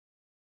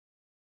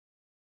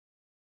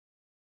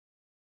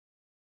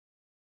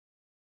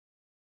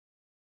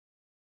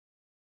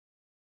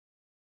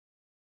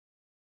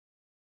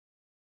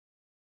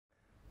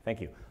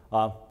Thank you.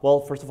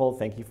 Well, first of all,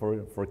 thank you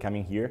for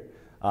coming here.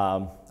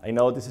 I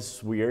know this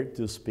is weird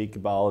to speak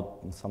about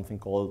something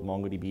called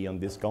MongoDB on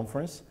this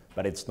conference,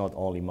 but it's not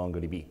only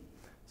MongoDB.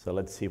 So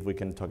let's see if we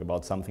can talk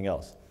about something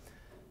else.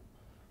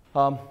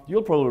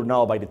 You'll probably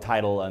know by the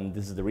title, and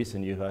this is the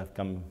reason you have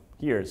come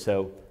here.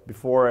 So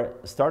before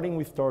starting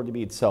with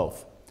ToroDB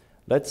itself,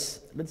 let's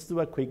do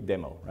a quick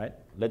demo, right?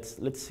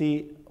 Let's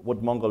see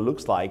what Mongo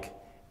looks like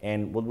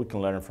and what we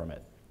can learn from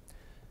it.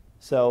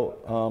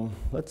 So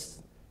let's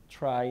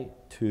try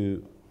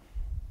to,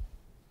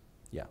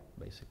 yeah,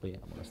 basically,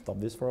 I'm going to stop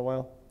this for a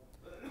while.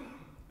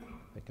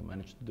 I can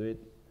manage to do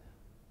it.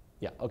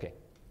 Yeah, OK.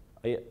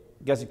 I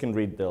guess you can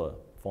read the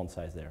font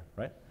size there,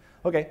 right?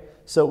 OK,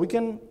 so we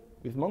can,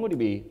 with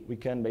MongoDB, we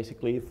can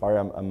basically fire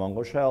a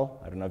Mongo shell.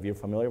 I don't know if you're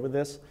familiar with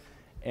this.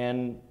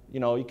 And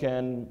you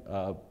can,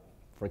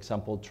 for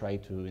example, try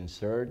to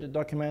insert a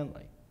document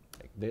like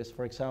this,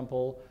 for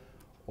example,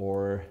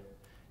 or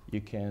you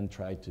can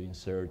try to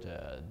insert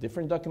a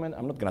different document.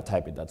 I'm not going to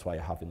type it. That's why I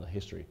have in the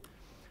history.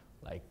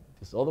 Like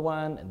this other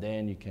one, and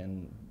then you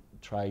can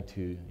try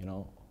to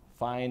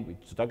find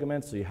which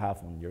documents you have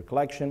on your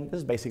collection. This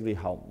is basically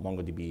how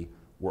MongoDB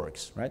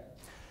works, right?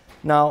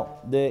 Now,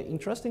 the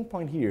interesting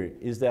point here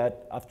is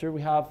that after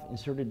we have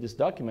inserted these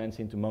documents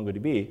into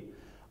MongoDB,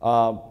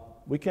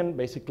 we can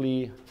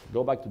basically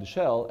go back to the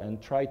shell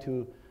and try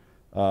to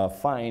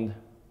find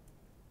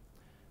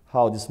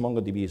how this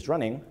MongoDB is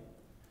running,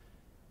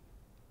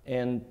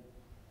 and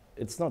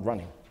it's not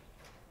running.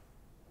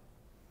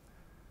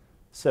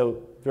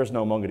 So there's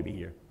no MongoDB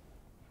here.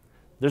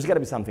 There's got to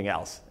be something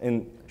else.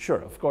 And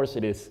sure, of course,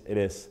 it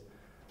is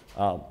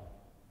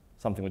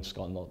something which is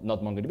called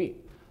not MongoDB.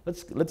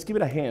 Let's give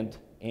it a hint,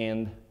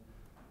 and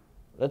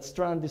let's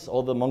run this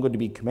other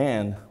MongoDB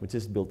command, which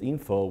is build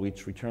info,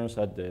 which returns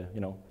at the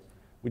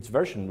which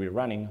version we're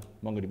running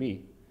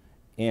MongoDB.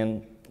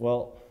 And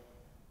well,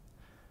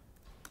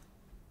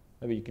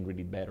 maybe you can read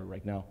it better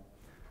right now.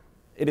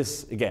 It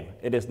is, again,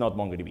 it is not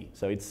MongoDB,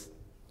 so it's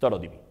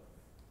ToroDB.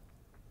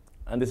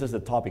 And this is the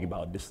topic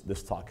about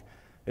this talk.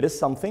 It is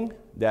something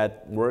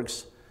that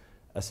works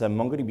as a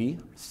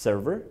MongoDB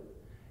server,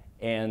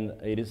 and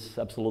it is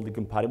absolutely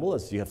compatible,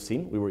 as you have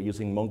seen. We were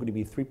using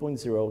MongoDB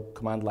 3.0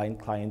 command line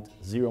client,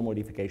 0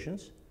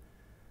 modifications,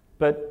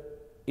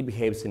 but it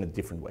behaves in a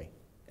different way.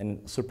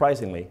 And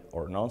surprisingly,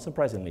 or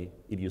non-surprisingly,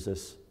 it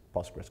uses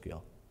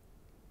PostgreSQL.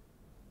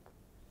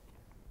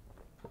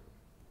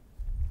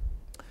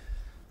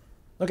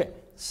 OK,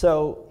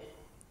 so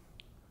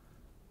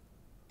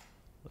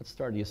let's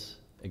start this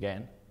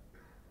again.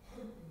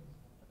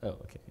 Oh,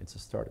 OK, it's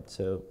started.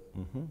 So,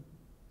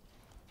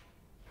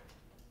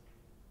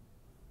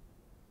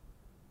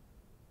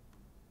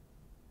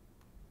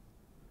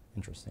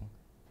 interesting.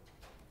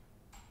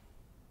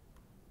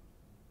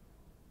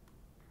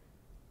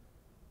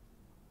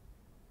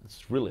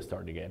 Let's really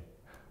start again.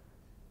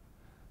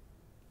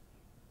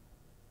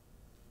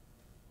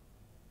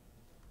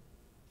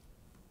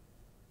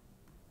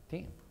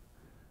 Damn.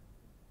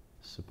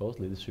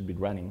 Supposedly this should be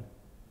running.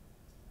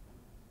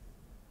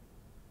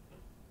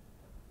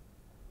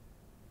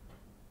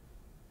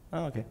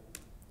 Oh, OK.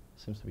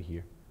 Seems to be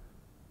here.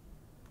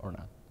 Or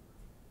not.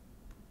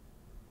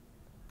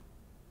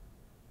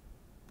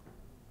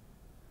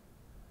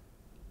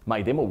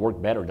 My demo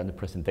worked better than the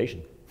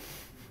presentation.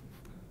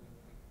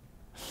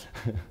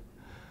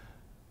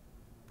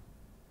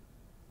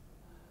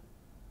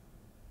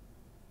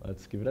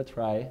 Let's give it a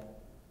try.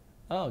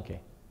 Oh, OK.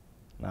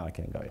 Now I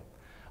can go in.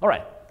 All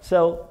right.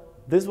 So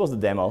this was the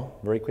demo,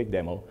 very quick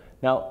demo.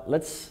 Now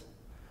let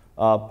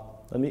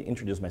me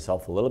introduce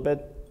myself a little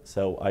bit.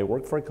 So I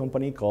work for a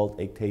company called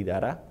 8K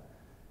Data.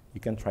 You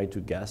can try to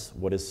guess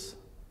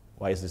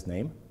why is this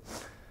name.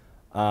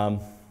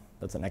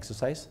 That's an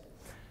exercise.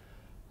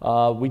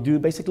 We do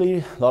basically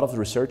a lot of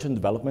research and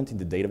development in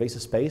the database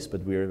space,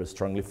 but we're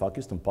strongly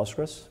focused on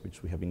Postgres,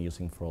 which we have been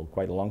using for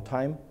quite a long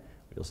time.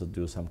 We also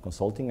do some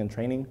consulting and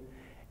training.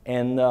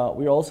 And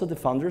we're also the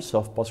founders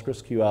of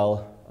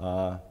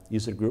PostgreSQL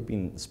user group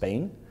in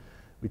Spain,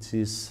 which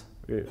is,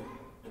 it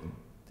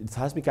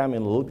has become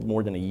in a little bit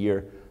more than a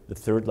year the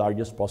third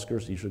largest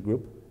Postgres user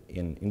group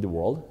in the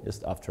world,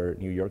 just after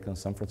New York and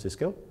San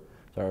Francisco.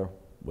 So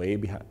way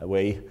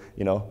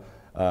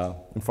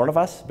in front of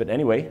us, but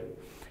anyway.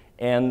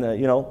 And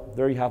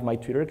there you have my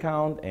Twitter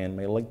account and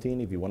my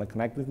LinkedIn if you want to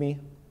connect with me.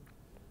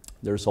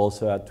 There's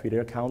also a Twitter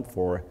account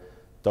for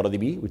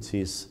ToroDB, which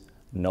is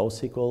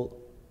NoSQL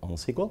on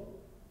SQL.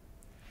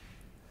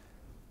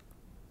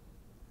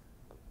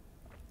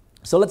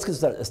 So let's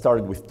get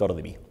started with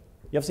ToroDB.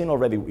 You have seen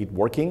already it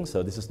working,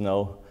 so this is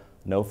no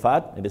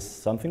fad. It is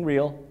something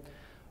real.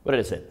 What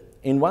is it?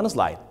 In one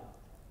slide,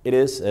 it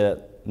is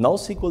a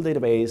NoSQL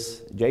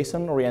database,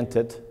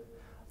 JSON-oriented,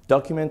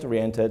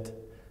 document-oriented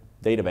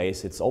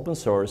database. It's open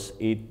source.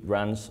 It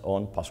runs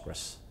on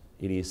Postgres.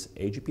 It is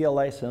AGPL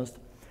licensed,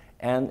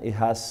 and it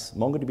has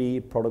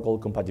MongoDB protocol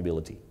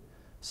compatibility.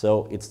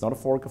 So it's not a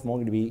fork of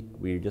MongoDB.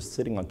 We're just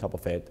sitting on top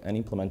of it and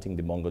implementing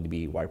the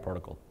MongoDB wire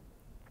protocol.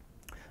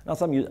 Now,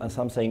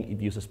 some saying it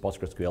uses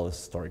PostgreSQL as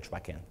storage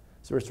backend.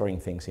 So we're storing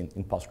things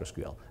in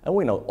PostgreSQL. And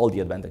we know all the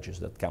advantages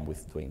that come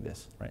with doing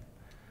this, right?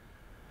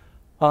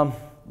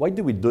 Why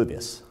do we do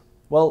this?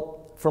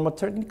 Well, from a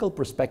technical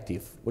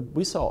perspective, what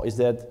we saw is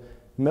that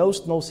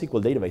most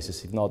NoSQL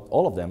databases, if not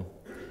all of them,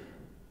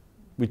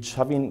 which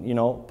have been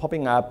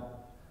popping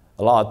up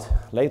a lot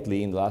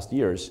lately in the last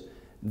years,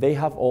 they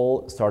have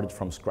all started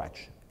from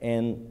scratch.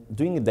 And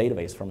doing a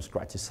database from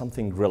scratch is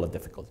something really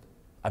difficult.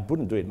 I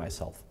wouldn't do it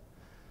myself.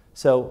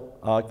 So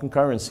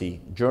concurrency,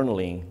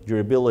 journaling,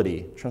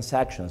 durability,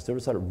 transactions,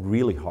 those are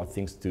really hard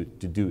things to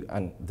do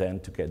and then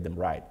to get them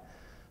right.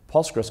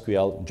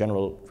 PostgreSQL,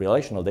 general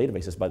relational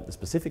databases, but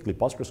specifically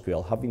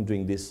PostgreSQL, have been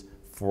doing this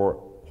for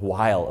a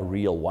while, a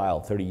real while,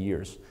 30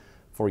 years,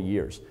 40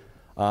 years.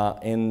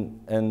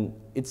 And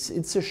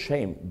it's a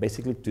shame,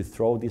 basically, to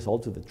throw this all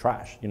to the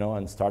trash,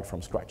 and start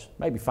from scratch.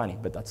 Might be funny,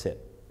 but that's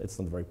it. It's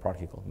not very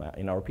practical,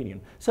 in our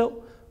opinion.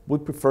 So we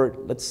prefer,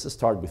 let's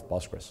start with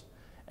Postgres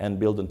and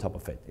build on top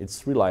of it.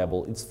 It's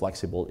reliable, it's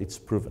flexible, it's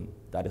proven.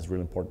 That is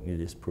really important,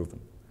 it is proven.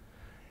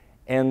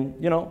 And,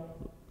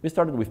 we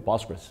started with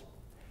Postgres.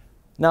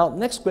 Now,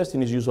 next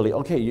question is usually,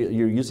 okay,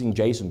 you're using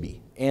JSonb.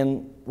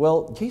 And,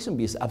 well,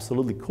 JSonb is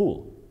absolutely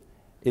cool.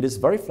 It is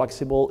very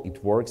flexible,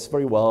 it works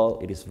very well,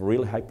 it is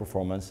really high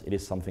performance, it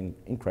is something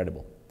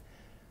incredible.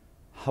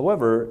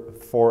 However,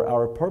 for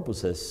our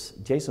purposes,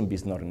 JSonb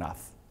is not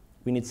enough.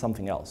 We need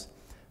something else.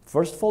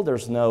 First of all,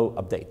 there's no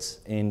updates,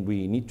 and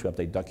we need to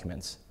update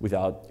documents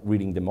without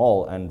reading them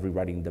all and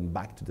rewriting them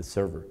back to the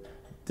server.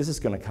 This is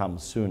going to come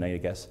soon, I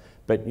guess,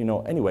 but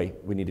anyway,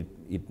 we need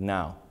it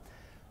now.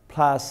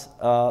 Plus,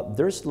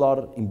 there's a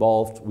lot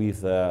involved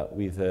with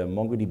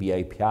MongoDB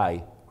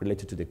API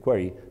related to the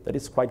query that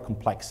is quite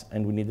complex,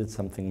 and we needed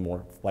something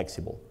more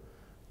flexible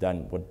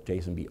than what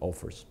JSonb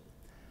offers.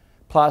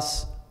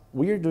 Plus,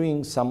 we are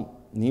doing some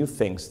new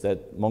things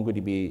that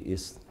MongoDB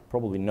is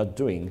probably not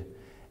doing,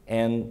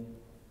 and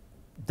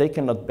they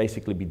cannot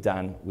basically be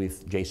done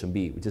with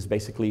JSonb, which is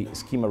basically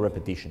schema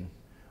repetition.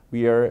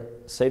 We are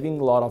saving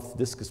a lot of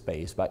disk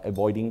space by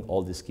avoiding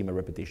all the schema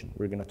repetition.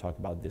 We're going to talk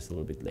about this a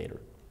little bit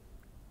later.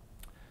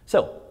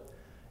 So,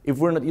 if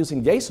we're not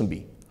using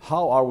JSonb,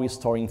 how are we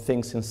storing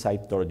things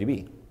inside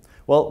ToroDB?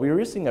 Well, we're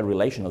using a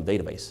relational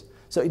database.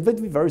 So it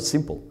would be very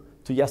simple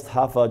to just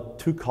have a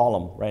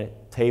two-column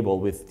table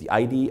with the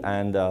ID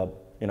and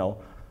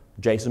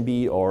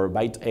JSonb or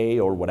byte A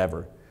or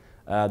whatever.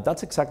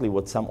 That's exactly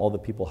what some other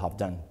people have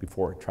done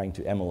before, trying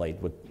to emulate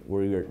what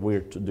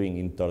we're doing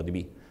in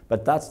ToroDB.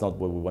 But that's not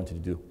what we wanted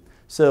to do.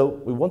 So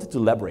we wanted to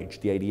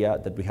leverage the idea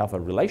that we have a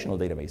relational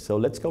database. So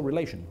let's go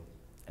relation.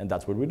 And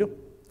that's what we do.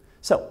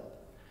 So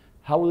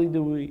how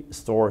do we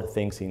store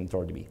things in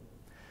ToroDB?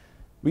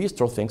 We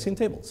store things in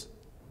tables.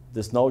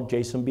 There's no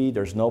JSonb,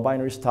 there's no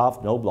binary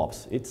stuff, no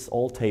blobs. It's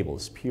all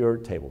tables, pure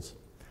tables.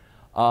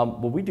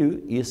 What we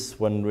do is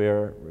when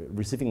we're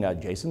receiving a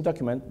JSON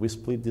document, we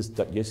split this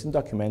JSON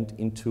document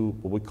into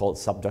what we call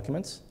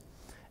subdocuments.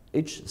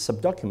 Each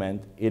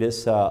subdocument, it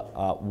is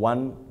a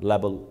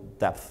one-level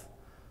depth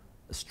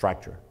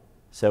structure,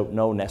 so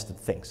no nested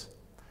things.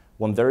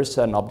 When there is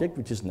an object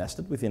which is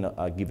nested within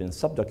a given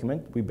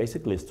subdocument, we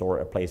basically store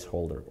a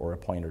placeholder or a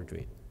pointer to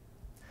it.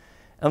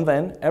 And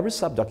then every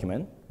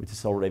subdocument, which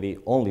is already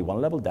only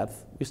one level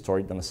depth, we store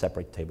it on a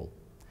separate table.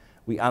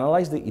 We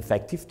analyze the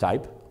effective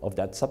type of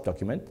that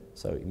subdocument.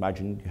 So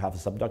imagine you have a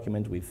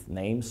subdocument with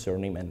name,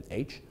 surname, and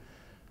age.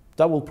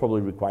 That will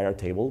probably require a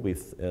table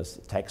with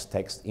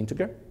text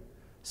integer.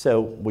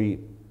 So we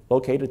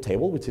locate a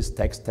table which is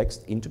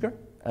text integer,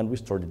 and we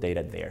store the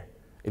data there.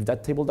 If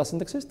that table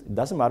doesn't exist, it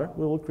doesn't matter.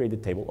 We will create the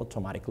table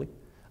automatically.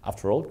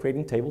 After all,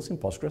 creating tables in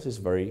Postgres is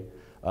very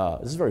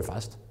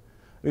fast.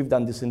 We've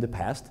done this in the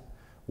past,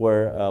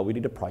 where we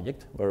did a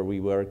project where we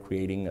were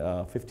creating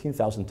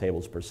 15,000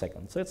 tables per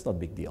second. So it's not a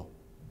big deal.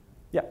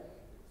 Yeah? So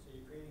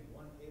you're creating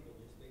one table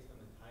just based on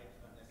the type,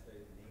 not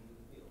necessarily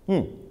the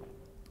name of the field?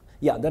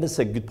 Yeah, that is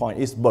a good point.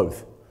 It's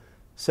both.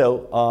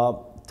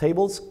 So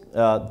tables,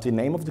 the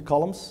name of the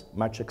columns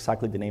match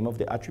exactly the name of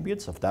the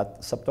attributes of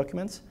that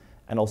subdocuments,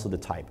 and also the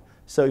type.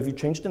 So if you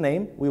change the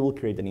name, we will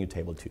create a new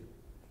table too.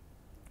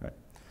 Right.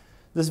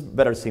 This is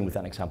better seen with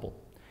an example.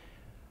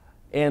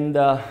 And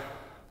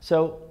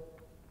so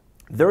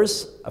there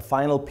is a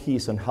final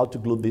piece on how to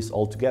glue this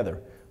all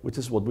together, which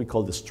is what we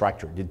call the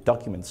structure, the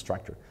document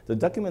structure. The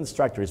document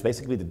structure is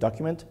basically the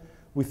document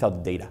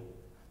without the data.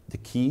 The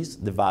keys,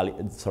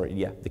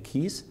 the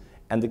keys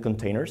and the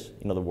containers,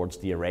 in other words,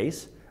 the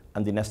arrays,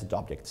 and the nested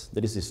objects.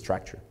 That is the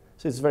structure.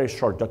 So it's very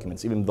short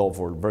documents, even though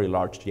for very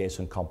large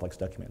JSON complex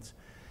documents.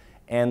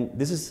 And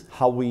this is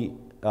how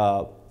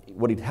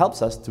what it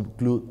helps us to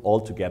glue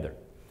all together.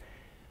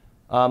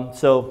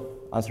 So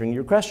answering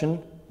your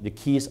question, the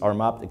keys are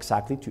mapped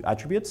exactly to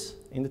attributes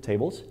in the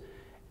tables,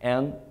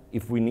 and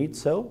if we need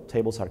so,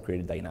 tables are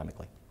created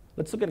dynamically.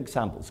 Let's look at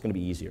examples, it's going to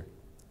be easier.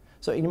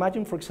 So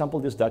imagine, for example,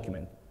 this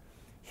document.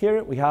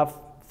 Here we have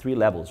 3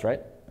 levels, right?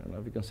 I don't know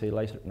if you can say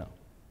laser, no.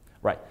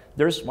 Right,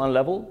 there's one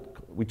level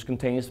which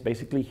contains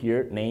basically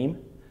here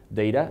name,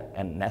 data,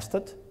 and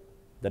nested.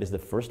 That is the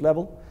first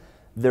level.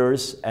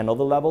 There's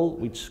another level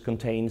which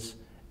contains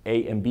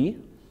A and B,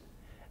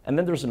 And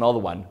then there's another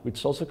one,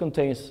 which also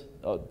contains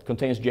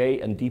J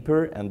and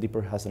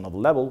deeper has another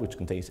level, which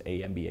contains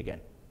A and B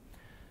again.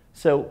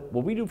 So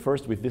what we do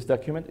first with this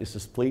document is to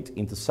split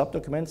into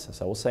subdocuments,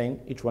 as I was saying,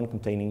 each one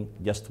containing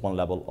just one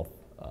level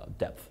of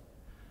depth,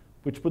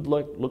 which would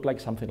look like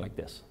something like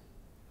this.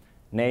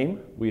 Name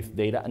with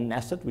data and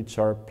nested, which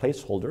are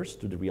placeholders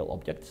to the real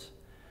objects.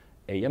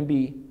 A and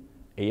B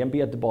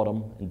at the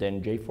bottom, and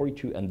then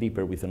J42 and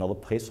deeper with another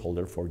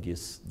placeholder for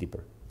this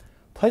deeper.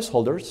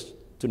 Placeholders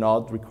do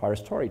not require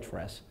storage for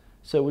us.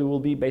 So we will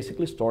be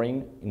basically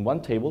storing in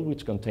one table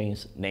which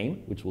contains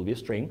name, which will be a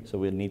string. So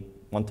we'll need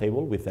one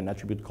table with an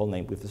attribute called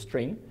name with a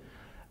string.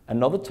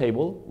 Another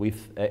table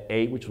with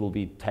A, which will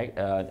be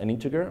an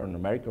integer or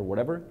numeric or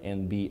whatever,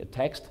 and B, a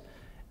text.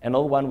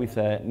 Another one with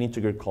an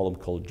integer column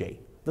called J.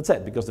 That's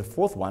it, because the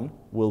fourth one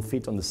will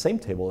fit on the same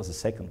table as the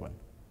second one.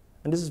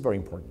 And this is very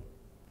important.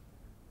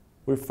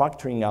 We're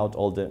factoring out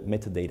all the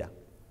metadata.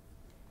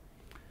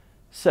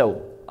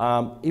 So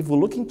if we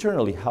look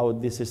internally how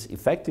this is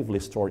effectively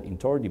stored in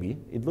ToroDB,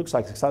 it looks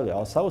like exactly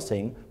as I was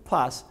saying,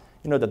 plus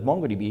you know that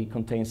MongoDB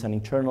contains an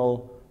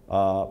internal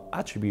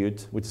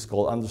attribute which is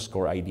called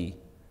 _ID,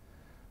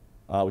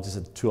 which is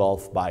a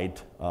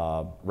 12-byte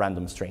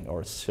random string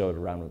or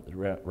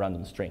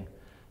random string.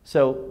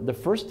 So the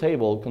first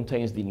table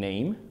contains the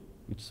name,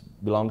 which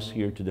belongs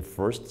here to the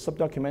first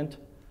subdocument,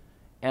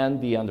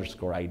 and the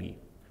 _ID.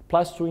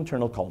 Plus two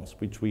internal columns,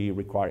 which we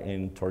require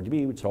in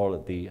ToroDB, which are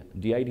the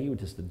DID,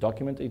 which is the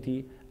document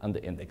ID, and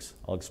the index.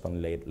 I'll explain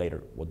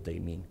later what they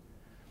mean.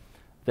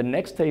 The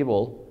next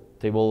table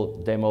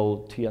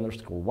demo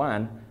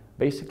t_1,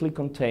 basically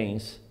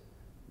contains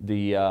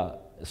the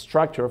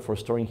structure for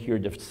storing here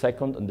the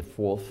second and the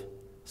fourth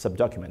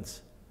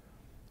subdocuments,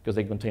 because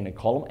they contain a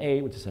column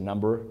A, which is a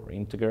number or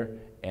integer,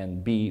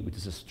 and B, which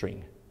is a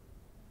string,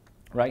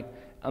 right?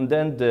 And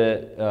then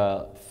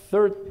the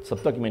third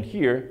subdocument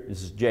here,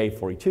 this is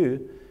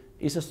J42,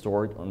 is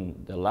stored on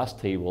the last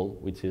table,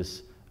 which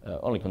is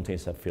only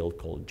contains a field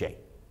called J.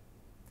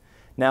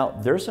 Now,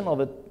 there's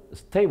another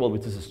table,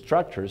 which is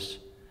structures,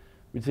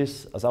 which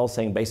is, as I was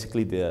saying,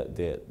 basically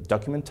the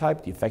document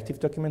type, the effective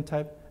document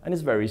type, and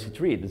it's very easy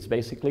to read. It's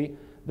basically,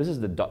 this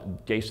is the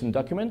JSON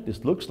document.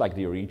 This looks like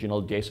the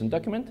original JSON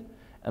document.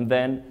 And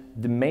then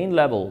the main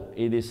level,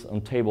 it is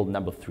on table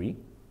number 3.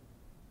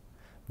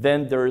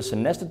 Then there is a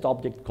nested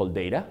object called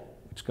data,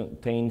 which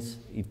contains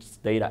its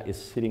data is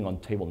sitting on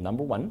table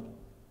number 1.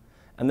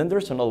 And then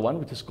there's another one,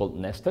 which is called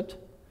nested,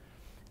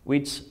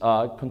 which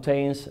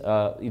contains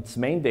its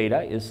main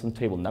data is on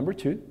table number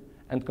 2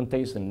 and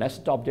contains a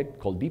nested object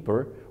called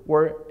deeper,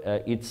 where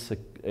its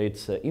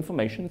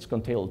information is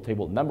contained on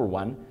table number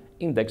 1,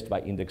 indexed by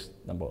index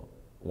number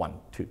 1,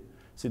 2.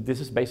 So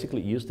this is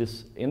basically used,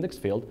 this index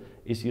field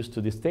is used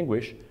to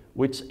distinguish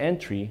which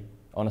entry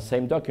on the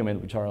same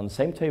document, which are on the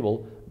same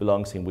table,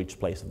 belongs in which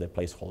place of the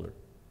placeholder.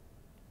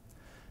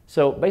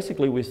 So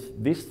basically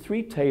with these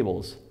 3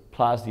 tables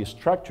plus the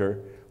structure,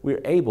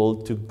 we're able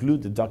to glue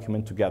the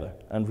document together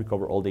and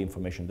recover all the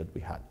information that we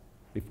had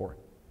before.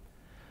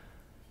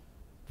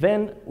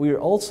 Then we're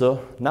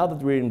also, now that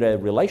we're in the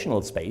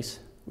relational space,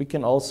 we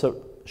can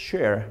also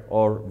share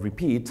or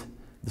repeat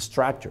the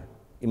structure.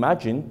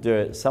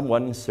 Imagine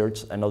someone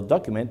inserts another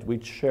document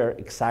which share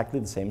exactly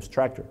the same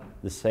structure,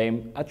 the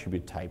same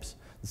attribute types,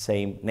 the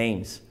same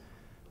names.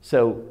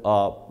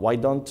 So why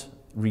don't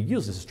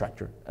reuse this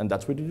structure? And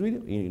that's what we do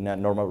in a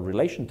normal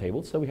relation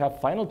table. So we have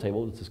final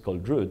table, which is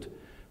called root,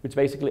 which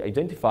basically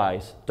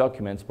identifies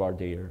documents by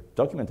their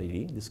document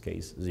ID, in this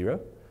case 0,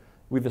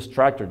 with the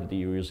structure that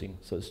you're using.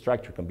 So the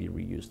structure can be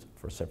reused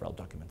for several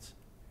documents.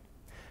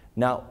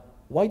 Now,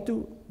 why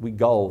do we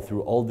go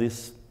through all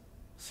this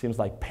seems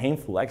like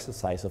painful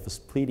exercise of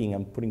splitting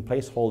and putting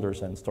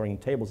placeholders and storing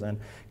tables and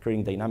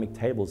creating dynamic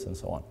tables and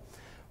so on?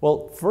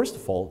 Well, first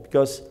of all,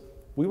 because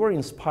we were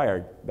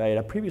inspired by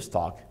a previous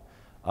talk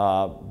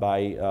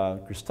by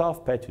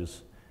Christophe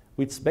Petus,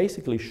 which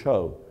basically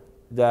show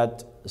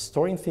that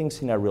storing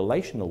things in a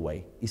relational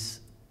way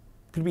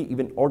could be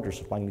even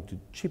orders of magnitude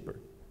cheaper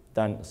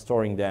than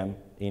storing them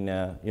in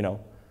a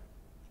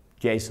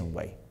JSON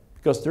way,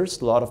 because there's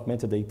a lot of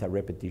metadata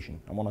repetition.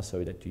 I'm going to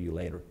show that to you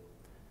later.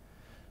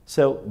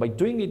 So by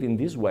doing it in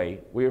this way,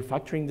 we're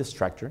factoring the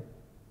structure,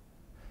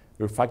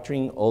 we're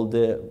factoring all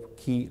the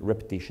key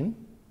repetition,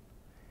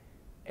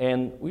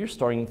 and we're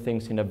storing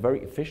things in a very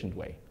efficient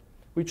way,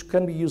 which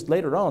can be used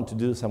later on to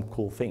do some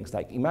cool things.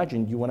 Like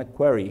imagine you want to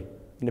query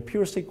in a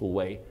pure SQL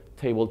way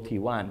table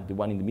T1, the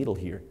one in the middle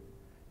here,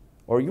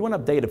 or you want to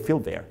update a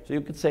field there. So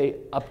you could say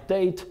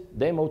update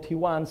demo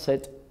T1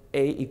 set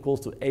A equals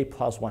to A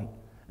plus 1.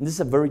 And this is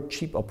a very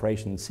cheap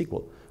operation in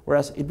SQL,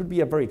 whereas it would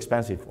be a very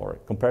expensive, or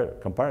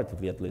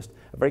comparatively at least,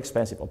 a very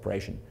expensive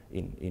operation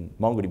in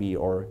MongoDB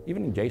or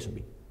even in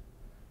JSonb.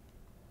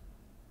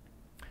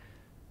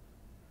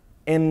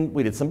 And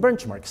we did some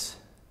benchmarks.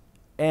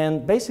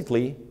 And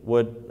basically,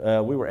 what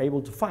we were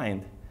able to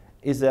find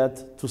is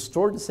that to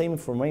store the same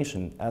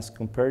information as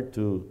compared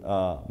to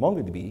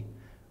MongoDB,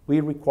 we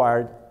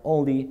required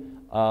only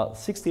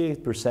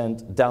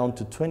 68% down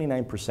to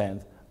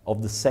 29%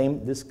 of the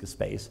same disk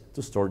space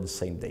to store the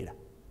same data,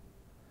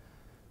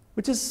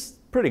 which is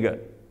pretty good.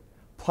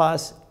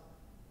 Plus,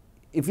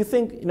 if you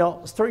think,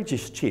 storage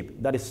is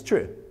cheap, that is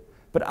true,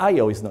 but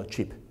I/O is not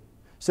cheap.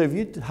 So if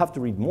you have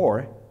to read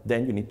more,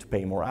 then you need to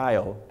pay more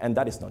I/O, and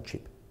that is not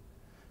cheap.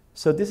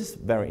 So this is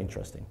very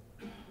interesting.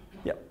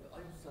 Yeah.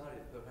 I'm sorry,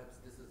 perhaps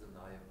this is a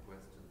naive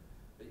question,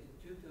 but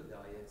intuitively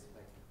I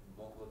expect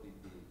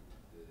MongoDB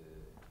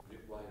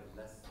require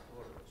less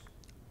storage.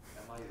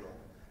 Am I wrong?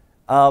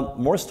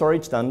 More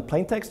storage than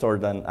plain text or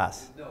than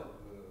us? No,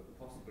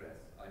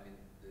 Postgres. I mean,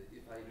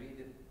 if I read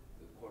it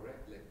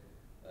correctly,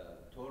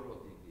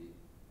 ToroDB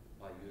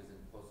by using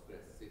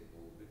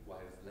PostgreSQL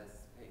requires less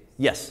space.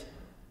 Yes.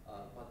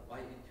 But my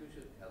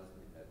intuition tells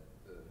me that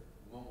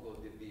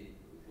MongoDB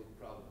would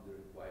probably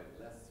require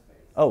less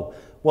space. Oh,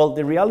 well,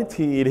 the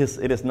reality it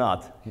is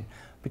not.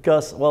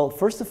 Because, well,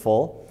 first of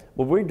all,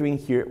 what we're doing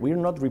here, we're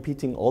not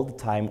repeating all the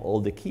time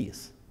all the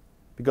keys,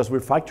 because we're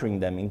factoring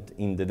them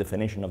in the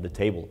definition of the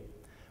table.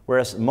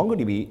 Whereas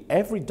MongoDB,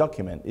 every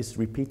document is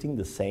repeating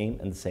the same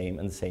and the same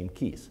and the same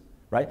keys,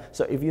 right?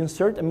 So if you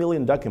insert 1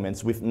 million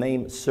documents with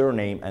name,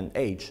 surname, and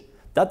age,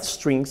 that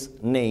strings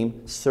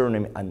name,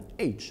 surname, and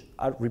age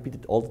are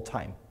repeated all the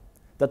time.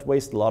 That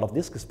wastes a lot of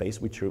disk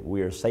space, which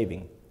we are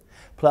saving.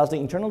 Plus, the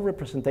internal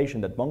representation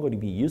that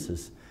MongoDB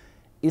uses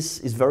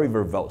is very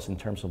verbose in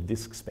terms of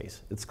disk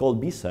space. It's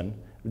called JSON,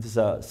 which is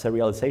a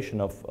serialization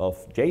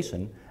of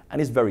JSON,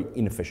 and is very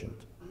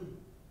inefficient.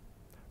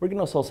 We're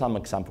going to show some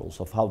examples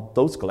of how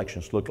those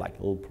collections look like.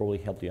 It will probably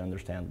help you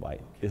understand why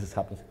this is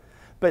happening.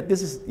 But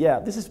this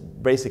is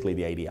basically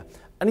the idea.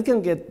 And it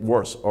can get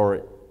worse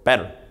or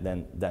better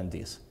than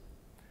this.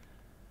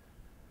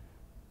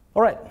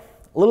 All right,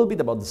 a little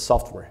bit about the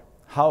software,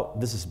 how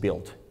this is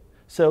built.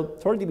 So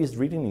ToroDB is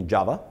written in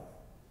Java.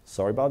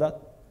 Sorry about that.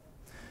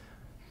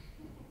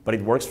 But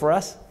it works for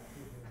us.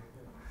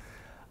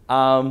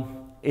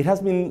 It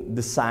has been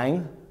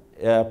designed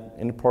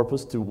in a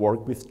purpose to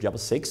work with Java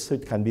 6, so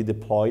it can be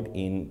deployed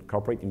in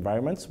corporate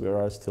environments. We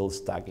are still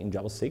stuck in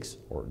Java 6,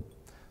 or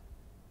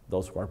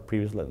those who are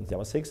previously in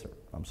Java 6,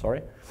 I'm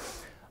sorry.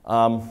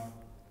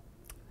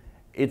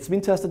 It's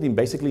been tested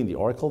basically in the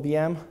Oracle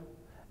VM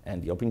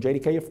and the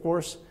OpenJDK, of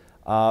course,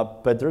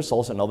 but there's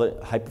also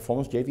another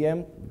high-performance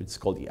JVM, which is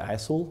called the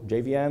Azul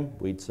JVM,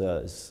 which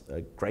is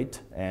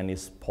great and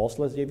is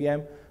postless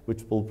JVM,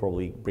 which will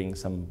probably bring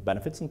some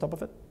benefits on top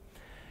of it.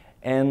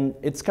 And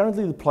it's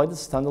currently deployed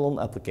as a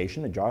standalone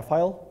application, a jar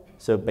file.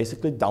 So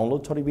basically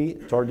download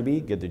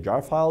ToroDB, get the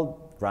jar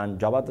file, run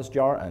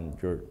java.jar, and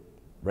you're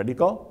ready to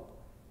go.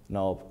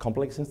 Now,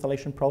 complex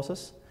installation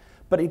process.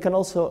 But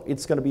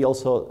it's going to be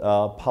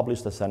also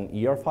published as an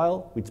ER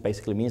file, which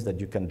basically means that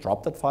you can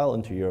drop that file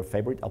into your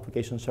favorite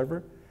application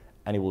server,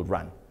 and it will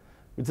run.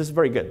 Which is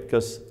very good,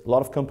 because a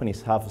lot of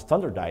companies have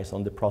standardized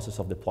on the process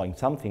of deploying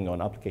something on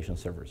application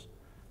servers.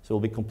 So it will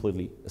be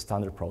completely a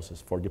standard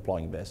process for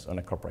deploying this on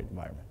a corporate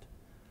environment.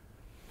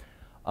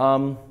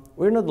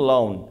 We're not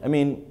alone. I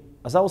mean,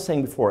 as I was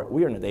saying before,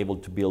 we are not able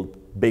to build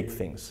big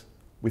things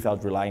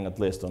without relying at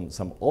least on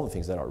some other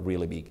things that are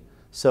really big.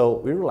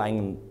 So we're relying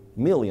on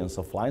millions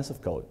of lines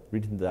of code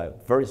written by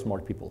very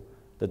smart people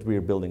that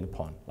we're building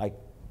upon, like,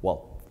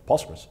 well,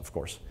 Postgres, of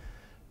course,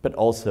 but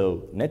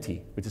also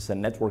Netty, which is a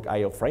network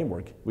I/O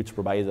framework, which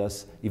provides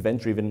us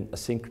event-driven,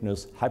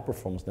 asynchronous,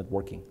 high-performance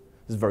networking.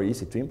 It's very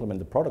easy to implement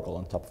the protocol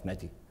on top of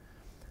Netty.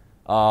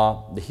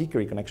 The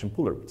Hickory connection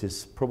pooler, which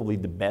is probably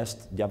the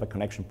best Java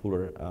connection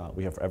pooler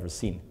we have ever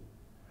seen.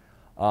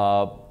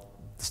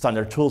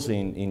 Standard tools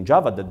in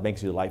Java that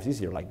makes your life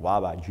easier, like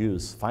Waba,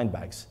 Juice,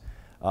 Findbags.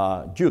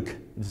 Juke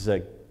is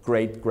a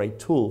great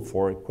tool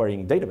for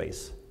querying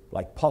database,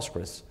 like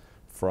Postgres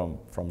from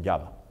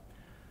Java.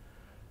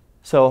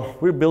 So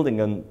we're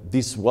building on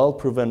this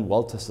well-proven,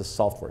 well-tested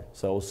software.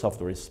 So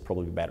software is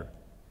probably better.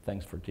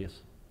 Thanks for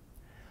this.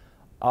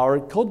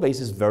 Our code base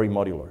is very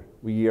modular.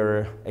 We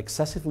are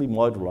excessively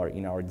modular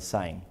in our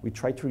design. We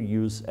try to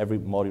use every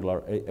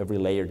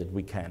layer that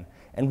we can.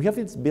 And we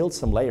have built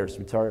some layers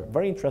which are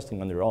very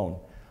interesting on their own.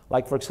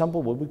 Like, for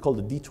example, what we call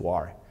the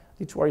D2R.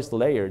 D2R is the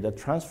layer that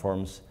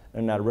transforms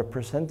in a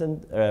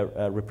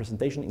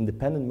representation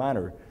independent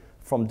manner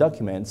from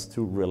documents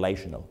to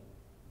relational.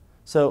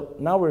 So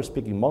now we're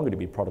speaking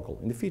MongoDB protocol.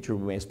 In the future,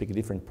 we may speak a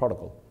different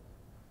protocol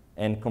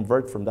and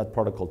convert from that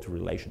protocol to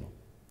relational.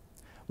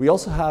 We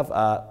also have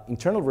an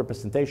internal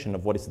representation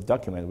of what is the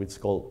document, which is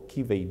called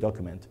key value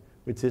document,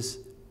 which is,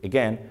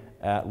 again,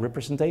 a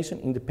representation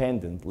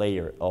independent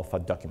layer of a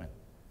document.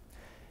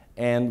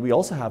 And we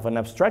also have an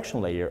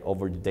abstraction layer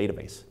over the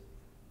database.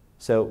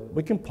 So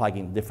we can plug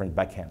in different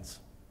backends.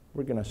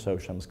 We're going to show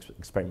some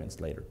experiments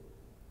later.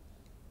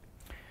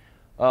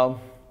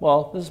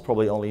 Well, this is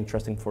probably only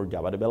interesting for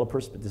Java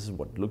developers, but this is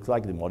what it looks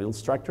like, the module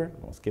structure.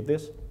 I'll skip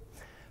this.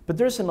 But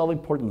there's another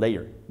important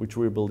layer which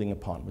we're building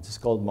upon, which is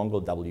called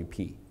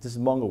MongoWP. This is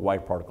Mongo Wire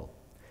Protocol.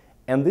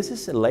 And this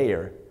is a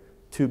layer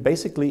to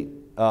basically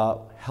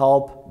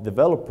help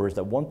developers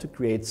that want to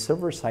create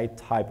server-side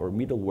type or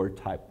middleware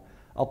type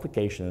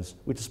applications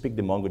which speak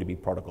the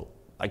MongoDB protocol,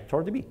 like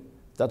ToroDB.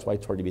 That's why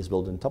ToroDB is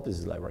built on top of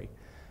this library.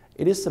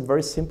 It is a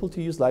very simple to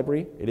use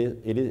library.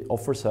 It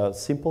offers a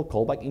simple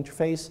callback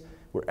interface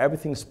where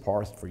everything is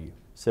parsed for you.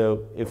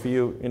 So if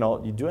you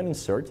do an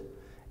insert,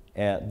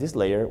 this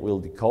layer will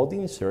decode the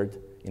insert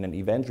in an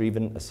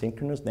event-driven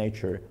asynchronous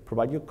nature,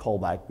 provide you a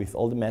callback with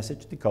all the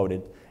message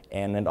decoded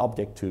and an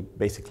object to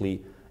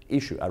basically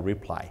issue a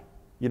reply.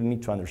 You don't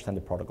need to understand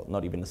the protocol,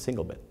 not even a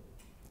single bit.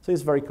 So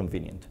it's very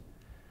convenient.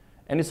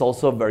 And it's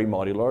also very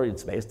modular.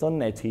 It's based on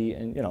Netty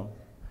and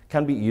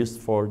can be used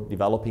for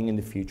developing in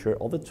the future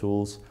all the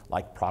tools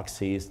like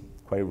proxies,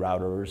 query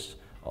routers,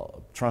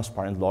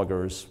 transparent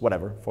loggers,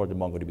 whatever, for the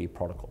MongoDB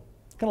protocol.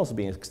 It can also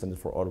be extended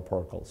for other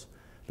protocols,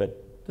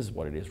 but this is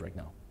what it is right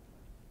now.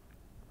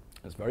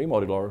 It's very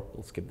modular.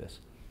 We'll skip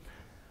this.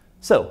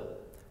 So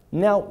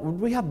now what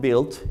we have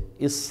built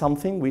is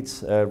something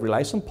which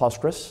relies on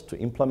Postgres to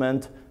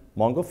implement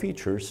Mongo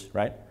features,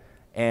 right?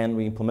 And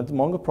we implement the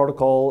Mongo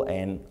protocol,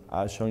 and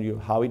I'll show you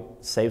how it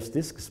saves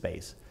disk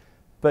space.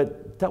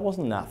 But that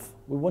wasn't enough.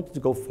 We wanted to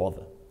go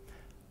further.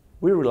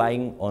 We're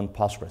relying on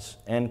Postgres,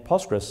 and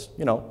Postgres,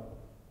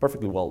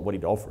 perfectly well what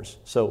it offers.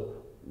 So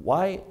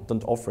why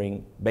don't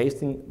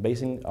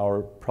basing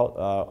our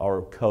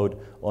code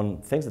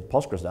on things that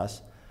Postgres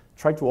does,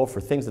 try to offer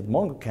things that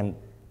Mongo can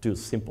do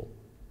simple?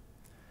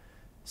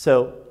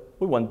 So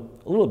we went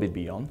a little bit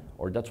beyond,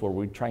 or that's what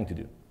we're trying to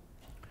do.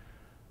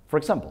 For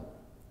example,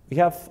 we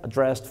have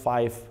addressed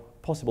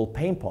 5 possible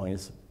pain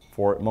points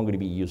for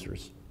MongoDB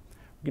users.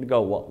 We're going to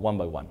go one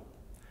by one.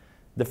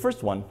 The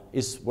first one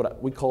is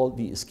what we call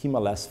the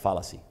schema-less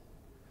fallacy.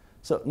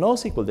 So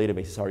NoSQL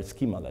databases are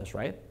schema-less,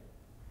 right?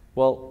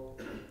 Well,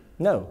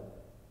 no,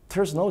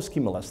 there's no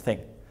schema-less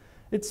thing.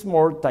 It's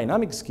more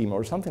dynamic schema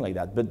or something like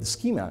that, but the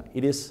schema,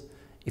 it is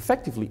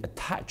effectively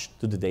attached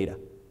to the data.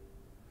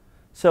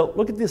 So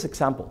look at this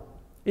example.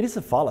 It is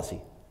a fallacy.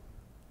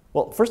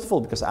 Well, first of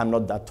all, because I'm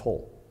not that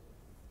tall,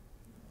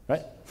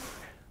 right?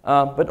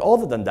 But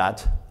other than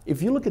that,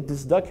 if you look at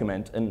this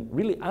document and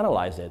really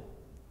analyze it,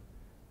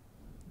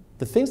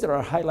 the things that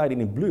are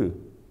highlighted in blue,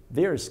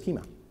 they are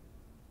schema.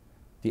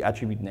 The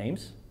attribute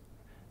names,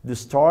 the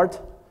start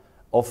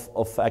of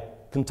a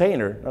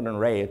container, not an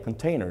array, a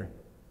container,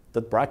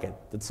 that bracket,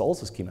 that's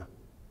also schema,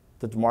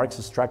 that marks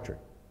a structure.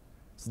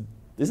 So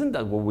isn't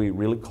that what we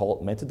really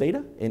call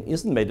metadata? And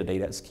isn't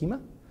metadata a schema?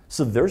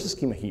 So there's a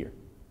schema here,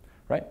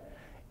 right?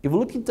 If we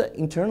look at the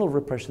internal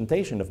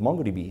representation of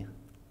MongoDB,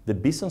 the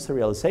JSON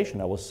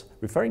serialization I was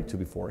referring to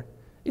before,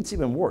 it's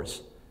even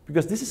worse,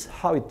 because this is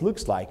how it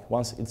looks like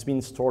once it's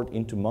been stored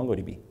into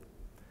MongoDB.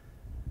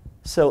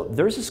 So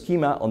there's a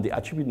schema on the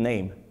attribute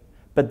name,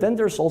 but then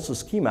there's also a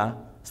schema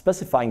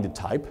specifying the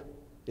type.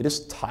 It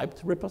is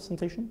typed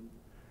representation.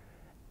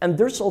 And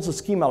there's also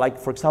schema like,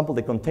 for example,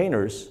 the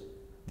containers,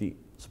 the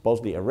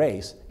supposedly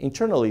arrays.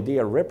 Internally, they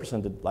are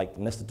represented like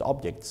nested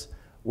objects,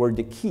 where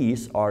the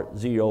keys are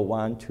 0,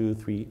 1, 2,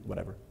 3,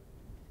 whatever.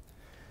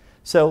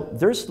 So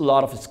there's a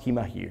lot of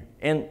schema here.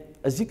 And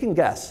as you can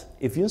guess,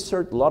 if you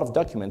insert a lot of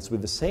documents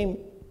with the same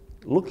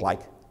look-like,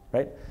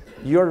 right,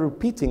 you're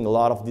repeating a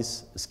lot of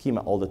this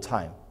schema all the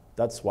time.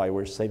 That's why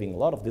we're saving a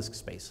lot of disk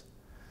space.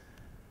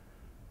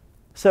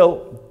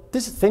 So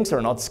these things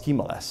are not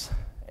schema-less.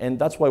 And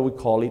that's why we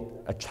call it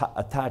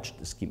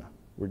attached schema,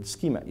 where the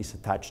schema is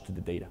attached to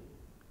the data.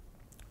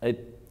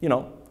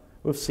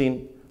 We've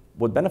seen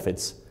what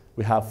benefits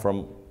we have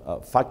from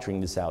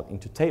factoring this out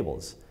into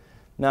tables.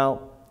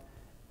 Now,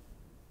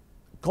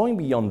 going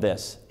beyond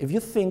this, if you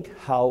think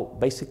how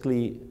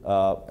basically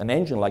an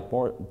engine like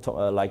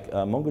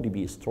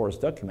MongoDB stores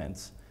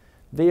documents,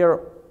 they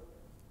are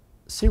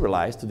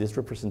serialized to this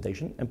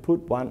representation and put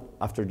one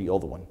after the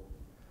other one.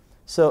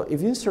 So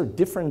if you insert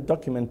different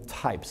document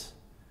types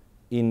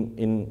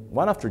in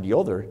one after the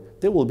other,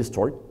 they will be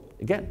stored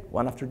again,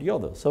 one after the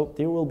other. So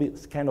they will be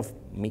kind of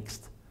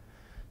mixed.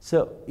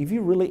 So if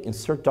you really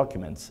insert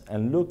documents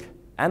and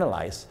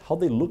analyze how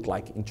they look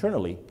like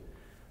internally,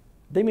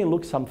 they may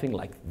look something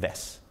like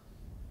this,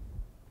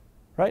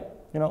 right?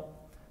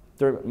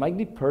 There might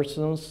be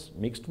persons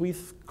mixed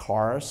with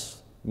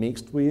cars,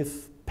 mixed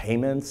with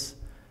payments,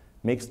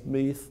 mixed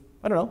with,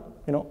 I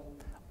don't know,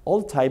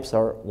 all types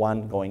are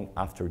one going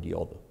after the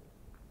other.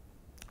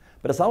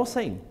 But as I was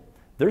saying,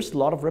 there's a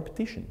lot of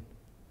repetition.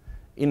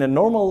 In a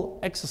normal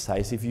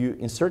exercise, if you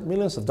insert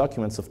millions of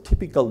documents of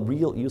typical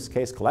real use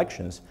case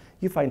collections,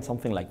 you find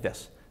something like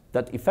this,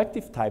 that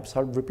effective types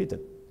are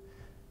repeated.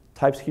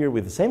 Types here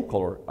with the same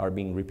color are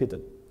being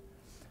repeated.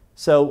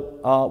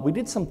 So we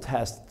did some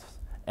tests,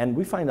 and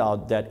we find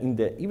out that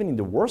even in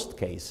the worst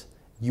case,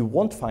 you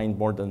won't find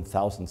more than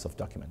thousands of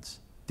documents,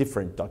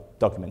 different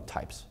document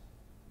types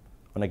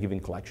on a given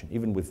collection,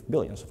 even with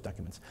billions of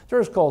documents. There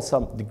are called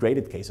some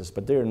degraded cases,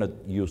 but they are not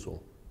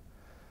usual.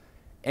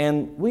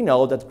 And we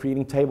know that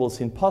creating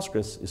tables in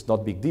Postgres is not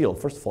a big deal.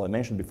 First of all, I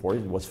mentioned before,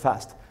 it was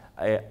fast.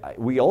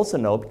 We also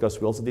know, because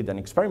we also did an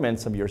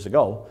experiment some years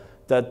ago,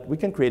 that we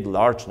can create a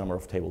large number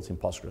of tables in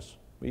Postgres.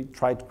 We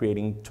tried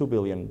creating 2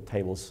 billion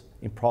tables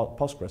in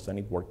Postgres, and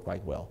it worked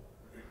quite well.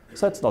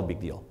 So it's not a big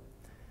deal.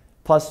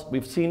 Plus,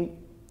 we've seen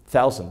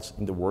thousands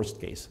in the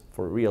worst case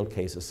for real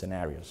cases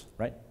scenarios,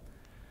 right?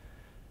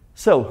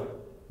 So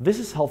This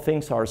is how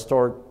things are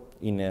stored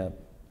in a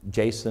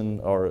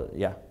JSON or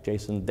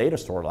JSON data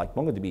store like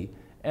MongoDB,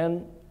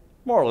 and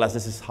more or less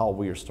this is how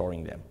we are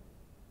storing them.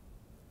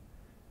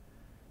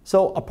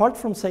 So apart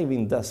from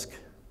saving disk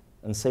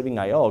and saving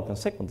I/O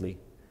consequently,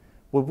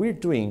 what we're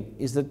doing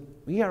is that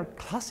we are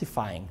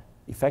classifying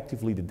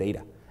effectively the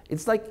data.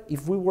 It's like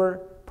if we were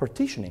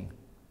partitioning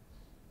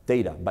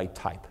data by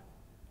type.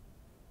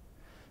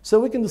 So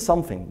we can do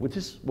something, which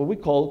is what we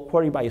call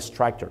query by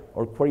structure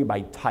or query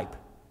by type.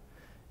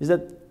 Is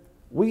that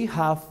we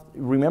have,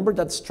 remember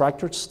that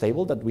structures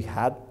table that we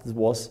had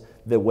was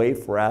the way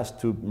for us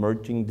to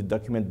merging the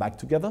document back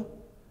together?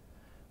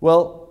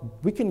 Well,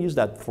 we can use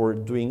that for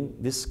doing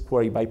this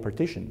query by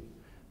partition.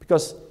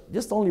 Because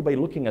just only by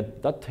looking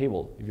at that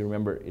table, if you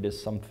remember, it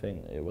is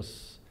something, it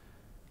was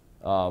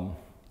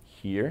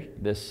here,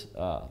 this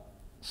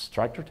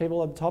structure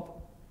table at the top.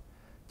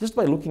 Just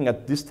by looking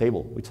at this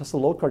table, which has a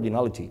low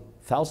cardinality,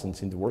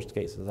 thousands in the worst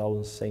case, as I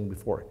was saying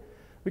before,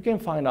 we can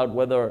find out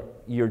whether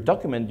your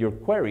document, your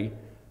query,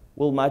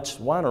 will match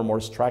one or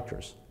more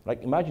structures.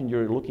 Like imagine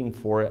you're looking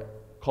for a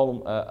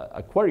column,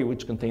 a query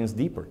which contains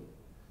deeper.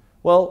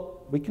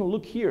 Well, we can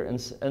look here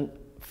and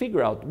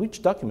figure out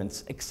which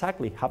documents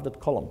exactly have that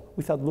column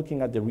without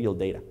looking at the real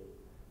data.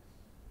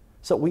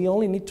 So we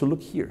only need to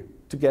look here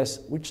to guess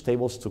which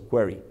tables to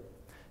query.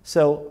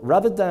 So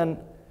rather than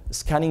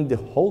scanning the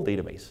whole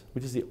database,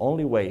 which is the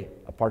only way,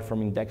 apart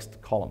from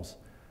indexed columns,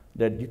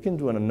 that you can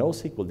do in a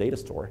NoSQL data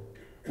store,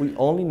 we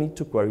only need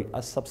to query a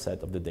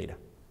subset of the data.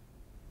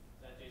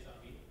 Is that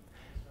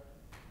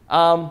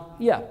JSONb?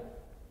 Yeah.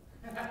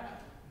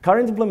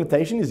 Current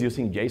implementation is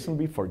using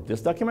JSONb for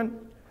this document,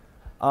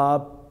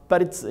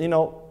 but it's,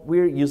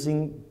 we're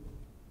using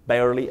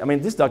barely,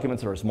 these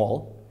documents are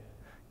small,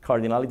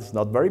 cardinality is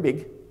not very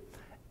big,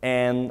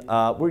 and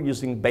we're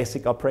using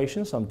basic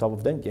operations on top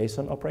of them,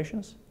 JSON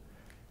operations.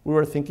 We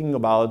were thinking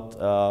about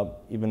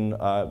even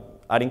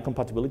adding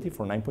compatibility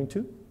for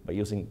 9.2 by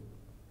using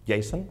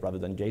JSON rather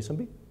than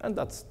JSONb, and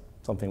that's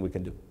something we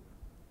can do.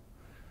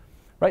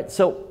 Right,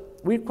 so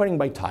we're querying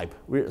by type.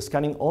 We're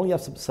scanning only a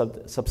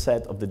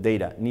subset of the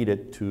data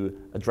needed to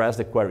address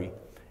the query.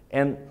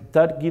 And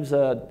that gives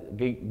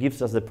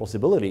us the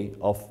possibility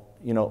of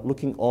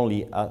looking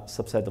only a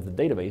subset of the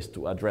database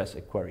to address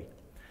a query.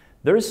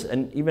 There is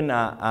even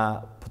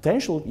a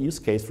potential use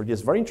case for this,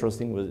 very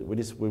interesting, which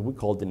is what we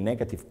call the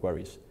negative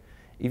queries.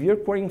 If you're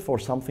querying for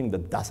something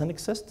that doesn't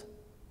exist,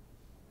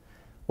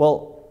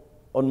 well,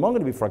 on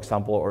MongoDB, for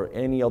example, or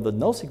any other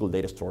NoSQL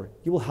data store,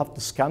 you will have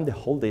to scan the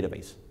whole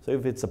database. So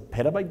if it's a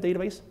petabyte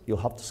database, you'll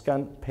have to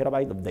scan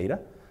petabyte of data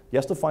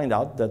just to find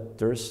out that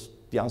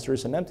the answer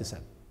is an empty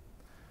set.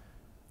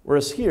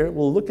 Whereas here,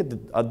 we'll look at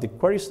the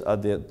queries,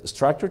 at the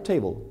structure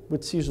table,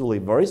 which is usually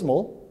very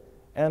small,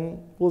 and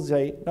we'll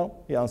say,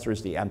 no, the answer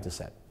is the empty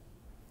set.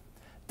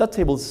 That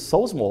table is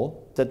so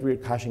small that we're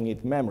caching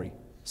it in memory.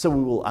 So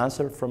we will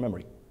answer from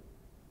memory.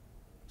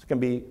 So it can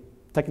be,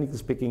 technically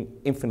speaking,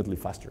 infinitely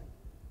faster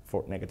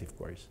for negative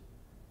queries.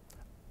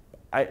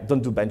 I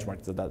don't do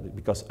benchmarks to that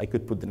because I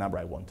could put the number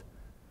I want.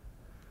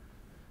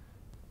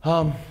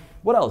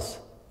 What else?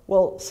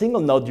 Well,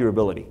 single node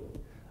durability.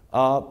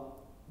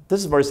 This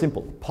is very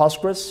simple.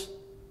 Postgres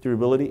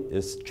durability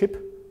is cheap.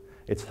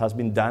 It has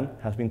been done,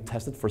 has been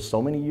tested for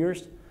so many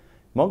years.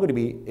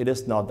 MongoDB, it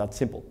is not that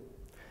simple.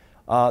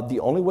 The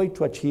only way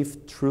to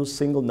achieve true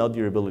single node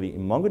durability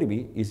in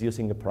MongoDB is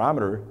using a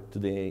parameter to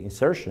the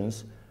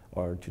insertions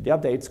or to the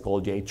updates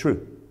called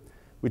jtrue,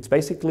 which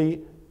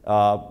basically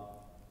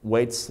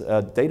waits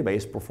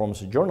database,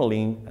 performs a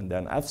journaling, and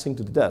then fsync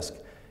to the disk.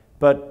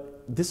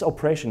 But this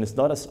operation is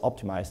not as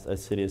optimized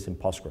as it is in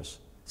Postgres.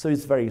 So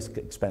it's very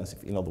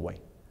expensive in another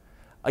way.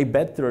 I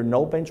bet there are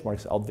no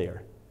benchmarks out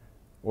there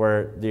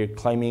where they're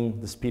claiming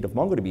the speed of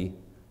MongoDB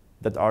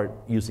that are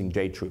using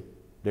jtrue.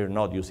 They're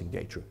not using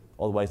jtrue.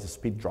 Otherwise, the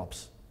speed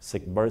drops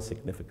very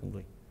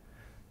significantly.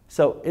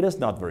 So it is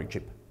not very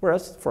cheap.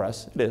 Whereas for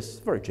us, it is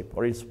very cheap,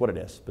 or it's what it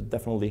is. But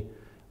definitely,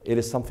 it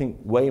is something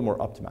way more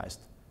optimized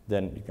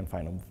than you can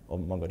find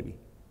on MongoDB.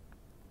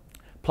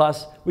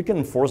 Plus, we can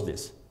enforce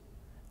this.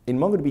 In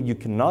MongoDB, you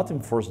cannot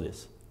enforce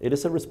this. It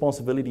is a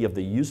responsibility of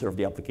the user of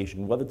the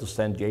application whether to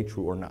send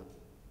jtrue or not.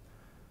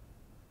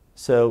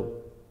 So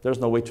there's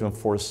no way to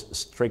enforce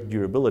strict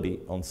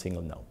durability on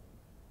single node.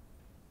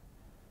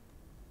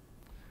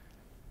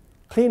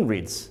 Clean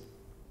reads.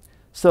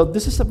 So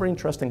this is a very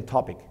interesting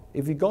topic.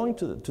 If you go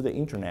into the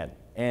internet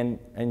and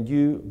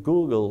you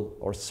Google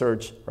or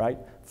search, right,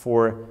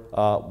 for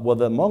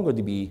whether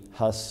MongoDB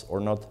has or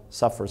not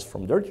suffers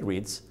from dirty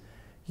reads,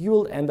 you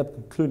will end up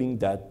concluding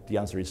that the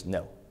answer is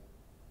no.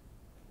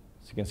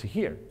 As you can see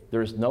here,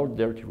 there is no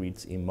dirty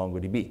reads in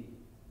MongoDB.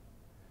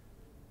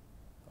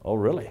 Oh,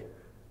 really?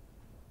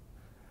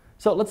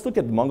 So let's look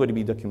at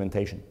MongoDB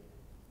documentation.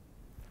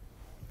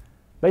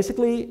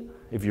 Basically,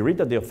 if you read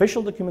that the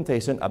official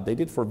documentation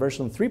updated for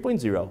version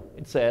 3.0,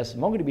 it says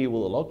MongoDB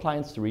will allow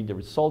clients to read the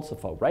results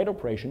of a write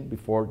operation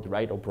before the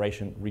write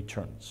operation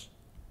returns.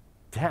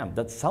 Damn,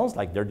 that sounds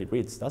like dirty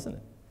reads, doesn't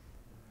it?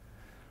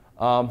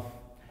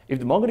 If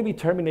the MongoDB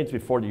terminates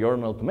before the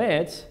URL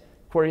commits,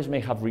 queries may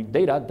have read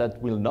data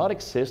that will not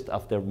exist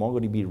after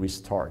MongoDB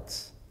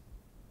restarts.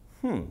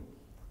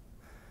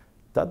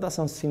 That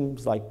doesn't seem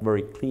like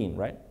very clean,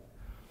 right?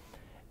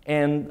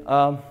 And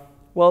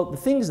well, the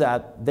thing is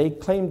that they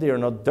claim they are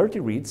not dirty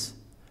reads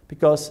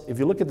because if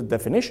you look at the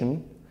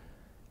definition,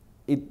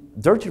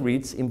 dirty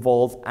reads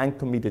involve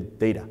uncommitted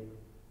data.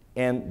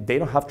 And they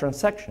don't have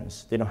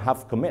transactions. They don't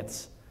have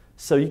commits.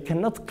 So you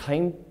cannot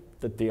claim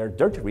that they are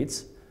dirty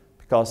reads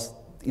because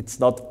it's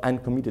not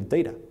uncommitted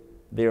data.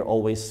 They're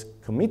always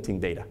committing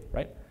data,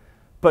 right?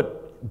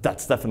 But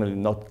that's definitely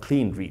not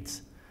clean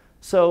reads.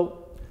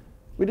 So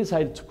we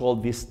decided to call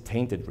these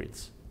tainted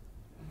reads.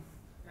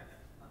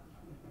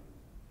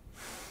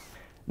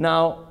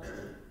 Now,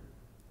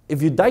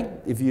 if you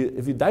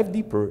dive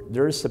deeper,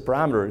 there is a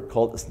parameter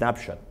called a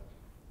snapshot.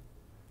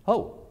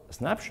 Oh, a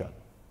snapshot.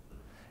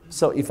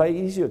 So if I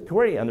issue a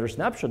query under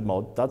snapshot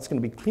mode, that's going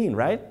to be clean,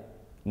 right?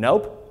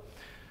 Nope.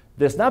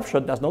 The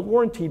snapshot does not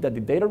guarantee that the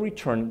data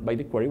returned by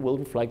the query will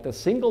reflect a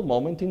single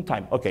moment in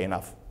time. OK,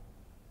 enough.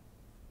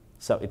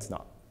 So it's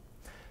not.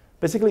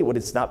 Basically, what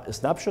a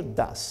snapshot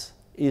does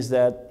is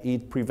that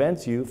it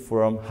prevents you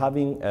from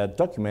having a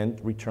document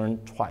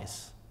returned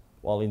twice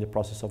while in the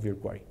process of your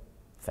query.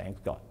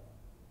 Thank God.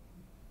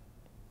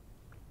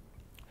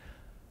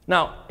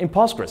 Now, in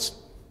Postgres,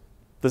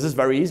 this is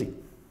very easy.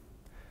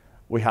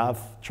 We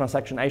have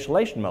transaction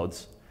isolation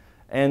modes.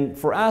 And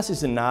for us,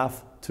 it's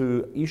enough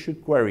to issue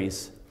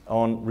queries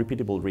on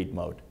repeatable read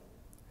mode.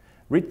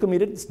 Read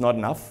committed is not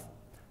enough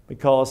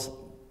because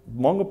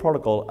Mongo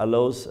protocol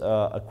allows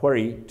a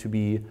query to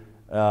be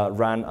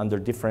run under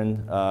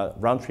different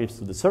round trips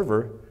to the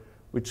server,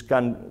 which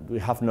we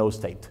have no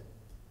state.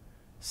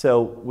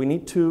 So we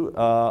need to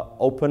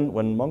open,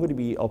 when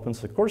MongoDB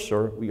opens a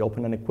cursor, we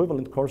open an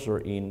equivalent cursor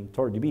in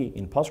ToroDB,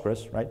 in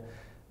Postgres, right,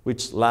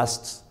 which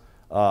lasts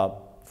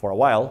for a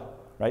while,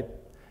 right?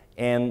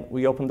 And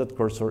we open that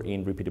cursor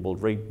in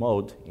repeatable read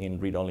mode, in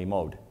read-only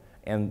mode.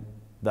 And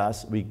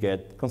thus, we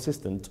get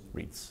consistent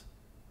reads.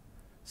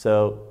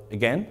 So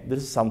again,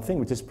 this is something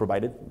which is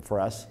provided for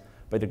us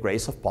by the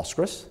grace of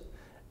Postgres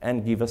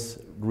and give us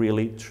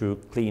really true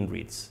clean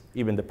reads,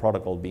 even the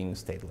protocol being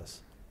stateless.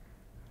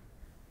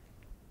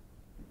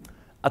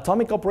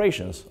 Atomic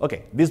operations.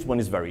 OK, this one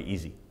is very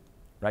easy,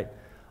 right?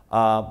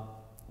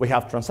 We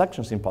have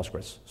transactions in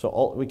Postgres.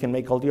 So we can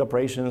make all the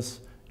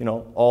operations,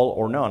 all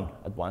or none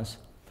at once.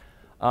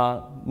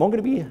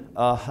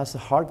 MongoDB has a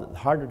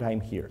harder time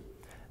here.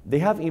 They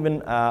have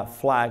even a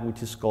flag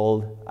which is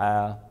called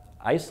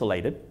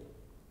isolated,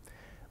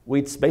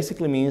 which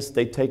basically means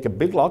they take a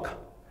big lock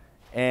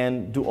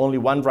and do only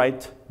one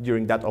write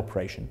during that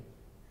operation.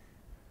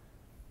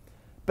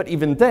 But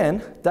even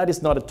then, that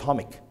is not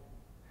atomic.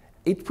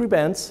 It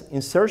prevents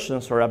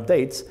insertions or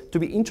updates to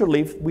be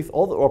interleaved with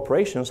other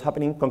operations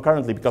happening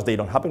concurrently because they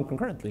don't happen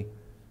concurrently.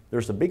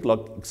 There's a big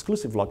lock,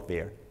 exclusive lock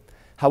there.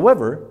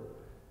 However,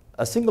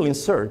 a single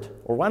insert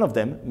or one of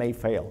them may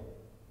fail.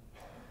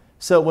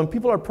 So when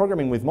people are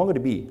programming with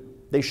MongoDB,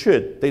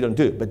 they don't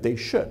do it, but they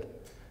should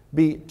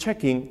be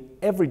checking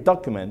every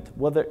document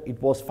whether it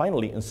was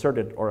finally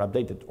inserted or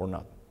updated or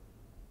not.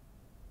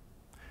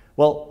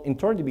 Well, in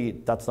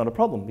ToroDB, that's not a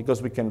problem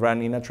because we can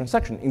run in a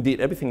transaction. Indeed,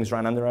 everything is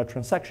run under a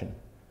transaction.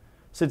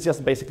 So it's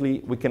just basically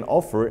we can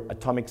offer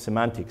atomic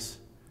semantics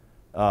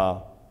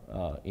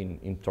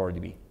in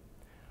ToroDB.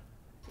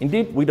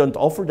 Indeed, we don't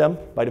offer them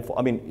by default.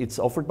 I mean, it's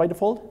offered by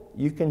default.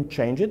 You can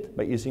change it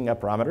by using a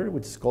parameter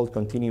which is called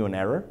continue on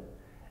error.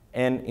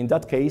 And in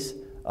that case,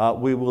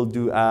 we will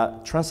do a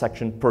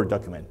transaction per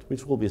document,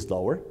 which will be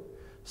slower.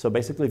 So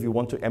basically, if you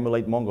want to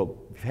emulate Mongo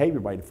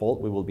behavior by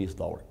default, we will be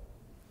slower.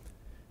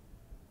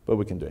 But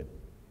we can do it.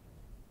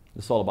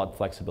 It's all about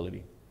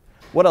flexibility.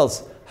 What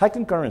else? High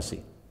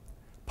concurrency.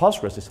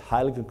 Postgres is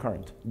highly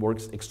concurrent,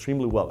 works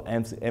extremely well,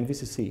 and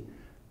MVCC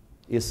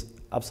is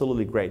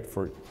absolutely great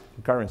for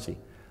concurrency.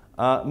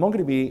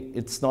 MongoDB,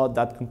 it's not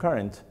that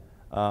concurrent,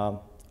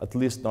 at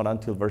least not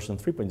until version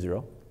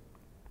 3.0.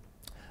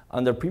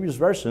 Under previous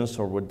versions,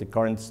 or what the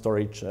current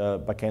storage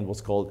backend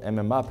was called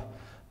mmap,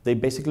 they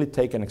basically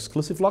take an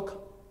exclusive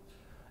lock,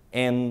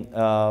 and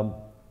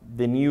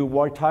the new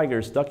War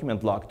Tigers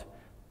document locked.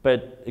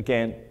 But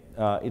again,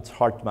 it's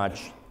hard to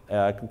match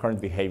concurrent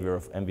behavior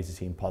of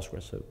MVCC in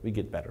Postgres, so we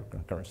get better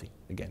concurrency,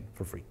 again,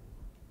 for free.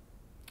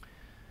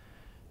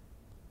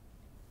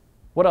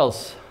 What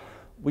else?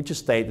 Which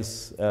state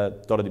is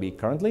ToroDB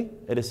currently?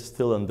 It is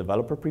still in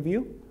developer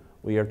preview.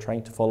 We are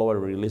trying to follow a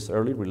release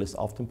early, release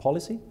often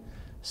policy.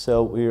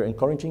 So we are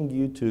encouraging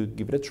you to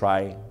give it a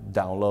try,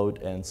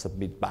 download and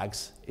submit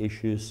bugs,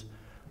 issues,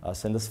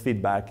 send us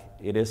feedback.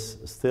 It is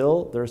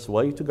still, there's a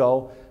way to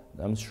go.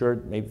 I'm sure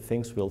maybe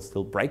things will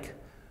still break,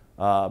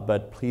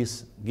 but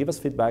please give us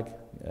feedback,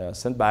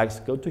 send bugs,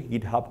 go to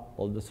GitHub.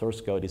 All the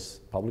source code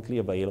is publicly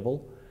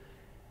available.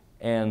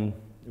 And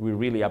we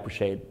really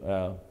appreciate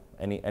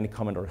any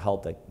comment or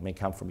help that may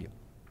come from you.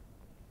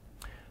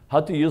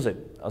 How to use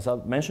it? As I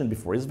mentioned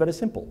before, it's very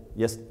simple.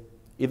 Yes,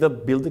 either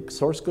build the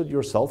source code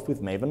yourself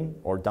with Maven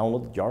or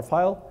download the jar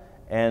file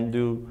and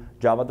do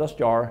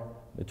java.jar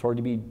the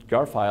ToroDB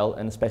jar file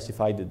and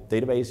specify the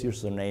database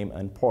username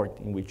and port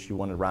in which you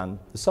want to run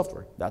the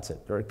software. That's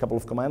it. There are a couple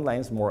of command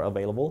lines more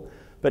available,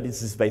 but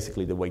this is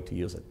basically the way to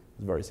use it.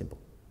 It's very simple.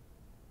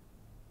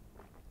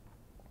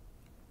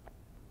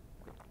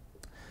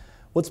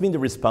 What's been the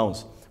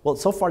response? Well,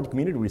 so far the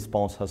community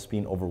response has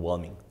been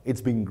overwhelming.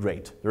 It's been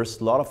great. There's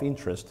a lot of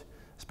interest,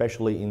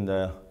 especially in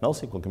the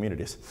NoSQL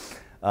communities,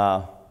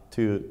 about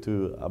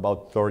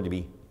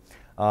ToroDB.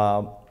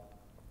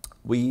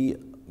 We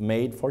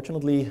made,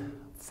 fortunately,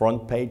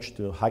 front page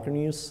to Hacker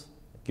News,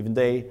 given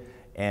day,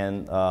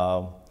 and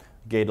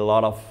get a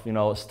lot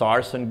of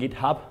stars on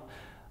GitHub.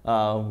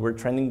 We're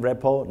trending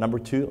repo number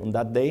 2 on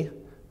that day.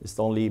 It's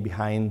only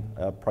behind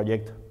a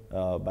project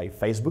by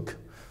Facebook,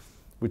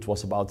 which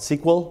was about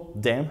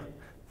SQL. Damn.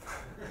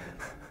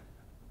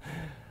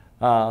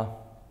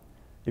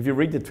 If you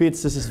read the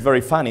tweets, this is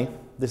very funny.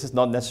 This is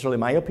not necessarily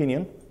my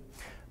opinion,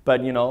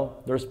 but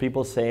there's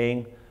people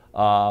saying,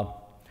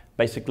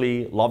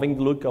 basically loving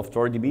the look of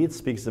ToroDB. It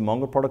speaks the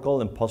Mongo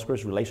protocol and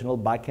Postgres relational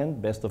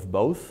backend, best of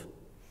both.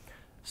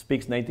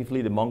 Speaks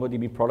natively the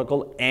MongoDB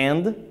protocol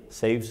and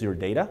saves your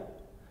data.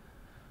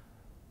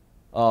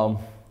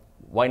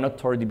 Why not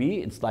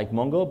ToroDB? It's like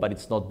Mongo, but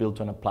it's not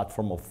built on a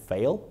platform of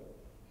fail.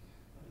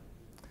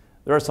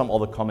 There are some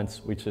other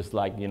comments, which is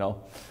like,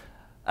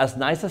 as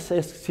nice as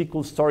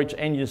SQL storage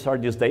engines are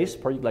these days,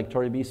 projects like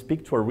ToroDB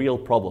speak to a real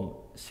problem.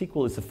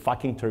 SQL is a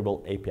fucking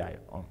terrible API.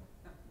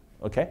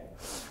 Okay?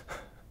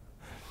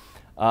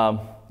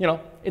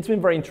 It's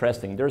been very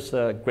interesting. There's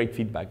great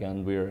feedback,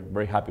 and we're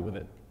very happy with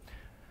it.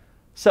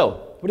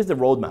 So, what is the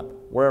roadmap?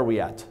 Where are we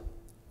at?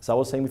 As I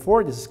was saying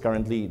before, this is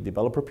currently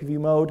developer preview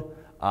mode.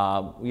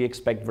 We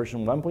expect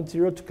version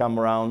 1.0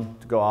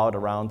 to go out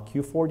around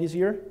Q4 this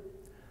year.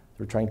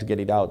 We're trying to get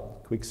it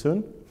out quick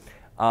soon.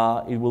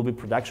 It will be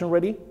production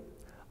ready.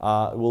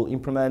 It will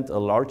implement a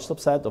large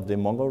subset of the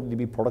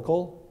MongoDB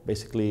protocol,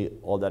 basically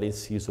all that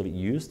is usually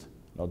used,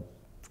 not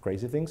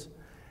crazy things.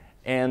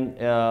 And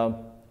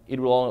it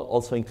will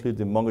also include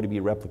the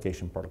MongoDB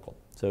replication protocol.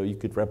 So you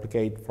could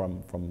replicate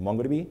from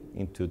MongoDB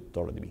into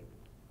ToroDB,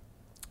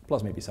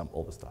 plus maybe some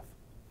other stuff.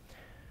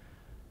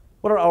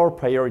 What are our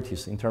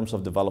priorities in terms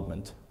of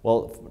development?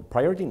 Well,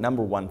 priority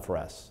number 1 for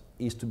us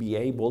is to be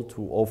able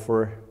to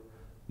offer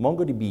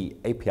MongoDB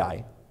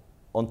API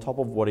on top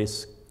of what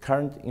is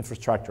current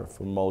infrastructure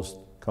for most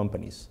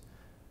companies.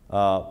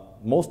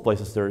 Most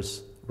places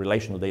there's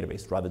relational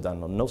database rather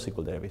than a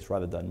NoSQL database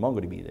rather than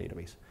MongoDB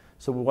database.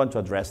 So we want to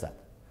address that.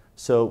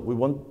 So we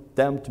want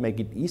them to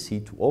make it easy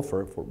to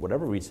offer, for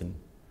whatever reason,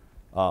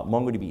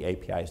 MongoDB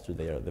APIs to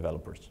their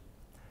developers.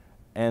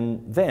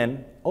 And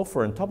then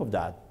offer on top of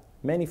that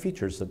many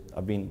features that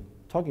I've been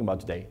talking about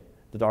today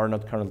that are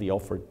not currently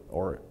offered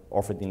or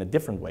offered in a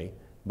different way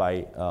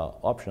by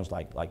options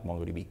like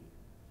MongoDB.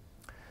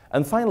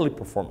 And finally,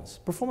 performance.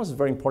 Performance is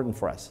very important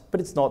for us, but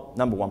it's not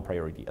number 1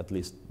 priority, at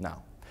least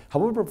now.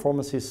 However,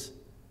 performance is,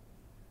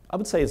 I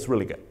would say it's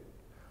really good.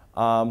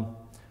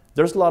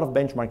 There's a lot of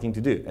benchmarking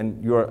to do,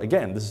 and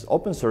again, this is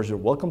open source, you're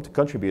welcome to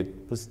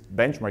contribute, please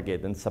benchmark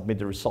it and submit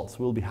the results.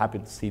 We'll be happy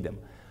to see them.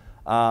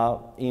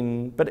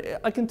 But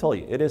I can tell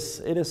you, it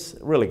is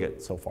really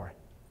good so far,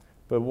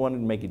 but we want to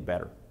make it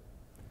better.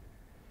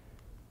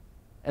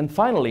 And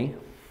finally,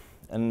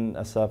 and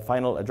as a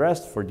final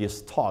address for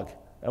this talk,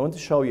 I want to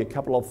show you a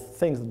couple of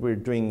things that we're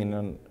doing in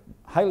a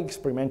highly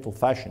experimental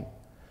fashion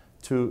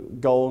to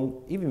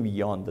go even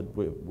beyond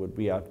what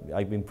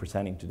I've been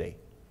presenting today.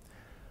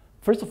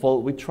 First of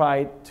all, we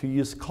tried to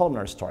use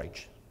columnar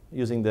storage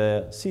using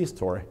the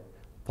CStore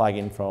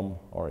plugin from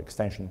our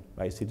extension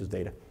by Citus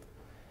Data.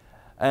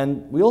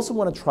 And we also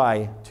want to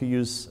try to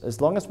use, as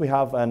long as we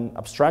have an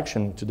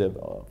abstraction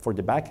for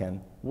the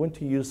backend, we want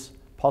to use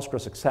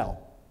PostgreSQL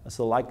as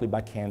a likely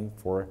backend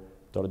for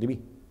ToroDB.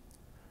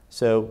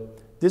 So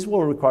this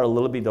will require a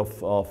little bit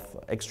of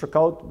extra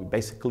code. We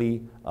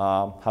basically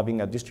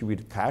having a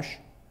distributed cache,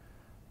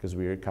 because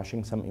we're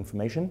caching some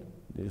information.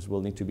 This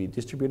will need to be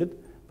distributed,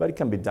 but it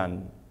can be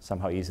done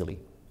somehow easily.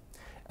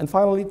 And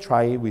finally,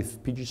 try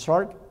with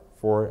pgshard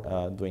for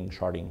doing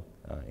sharding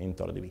in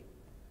ToroDB.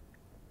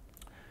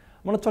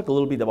 I'm going to talk a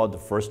little bit about the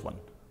first one.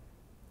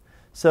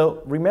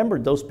 So remember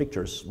those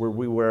pictures where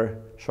we were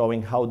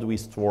showing how do we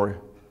store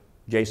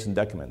JSON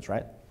documents,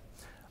 right?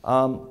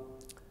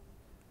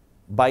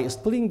 By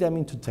splitting them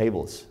into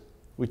tables,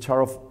 which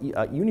are of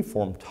a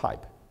uniform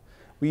type,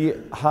 we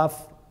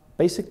have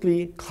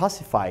basically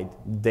classified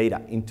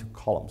data into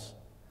columns.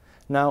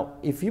 Now,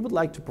 if you would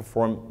like to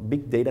perform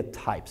big data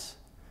types,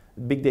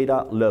 big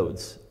data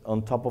loads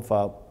on top of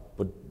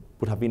what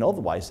would have been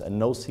otherwise a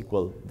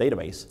NoSQL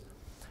database,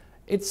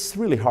 it's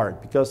really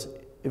hard, because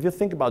if you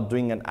think about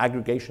doing an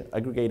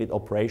aggregated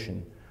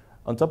operation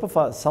on top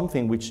of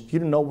something which you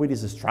don't know what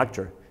is the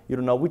structure, you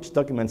don't know which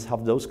documents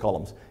have those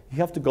columns, you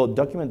have to go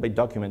document by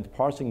document,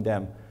 parsing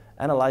them,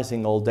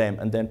 analyzing all them,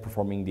 and then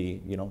performing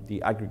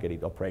the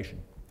aggregated operation.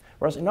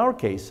 Whereas in our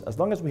case, as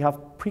long as we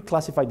have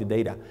pre-classified the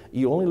data,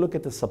 you only look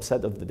at the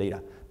subset of the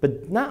data.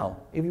 But now,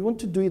 if you want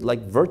to do it like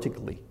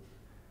vertically,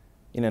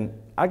 in an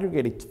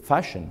aggregated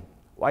fashion,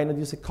 why not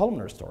use a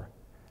columnar store?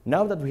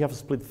 Now that we have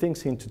split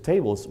things into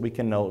tables, we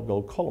can now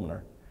go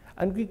columnar.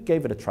 And we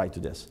gave it a try to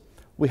this.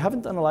 We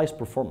haven't analyzed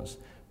performance,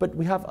 but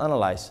we have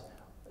analyzed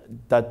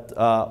that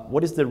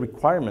what is the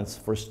requirements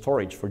for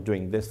storage for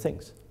doing these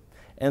things.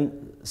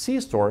 And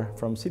CStore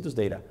from Citus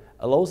Data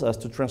allows us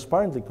to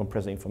transparently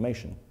compress the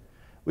information,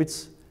 which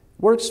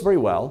works very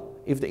well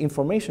if the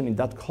information in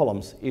that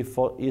columns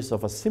is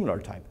of a similar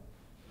type.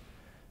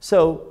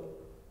 So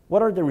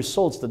what are the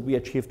results that we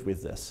achieved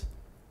with this?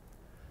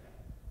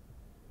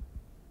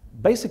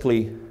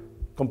 Basically,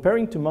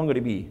 comparing to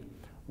MongoDB,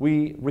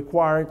 we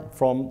required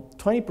from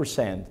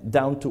 20%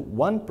 down to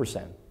 1%,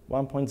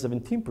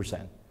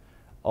 1.17%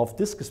 of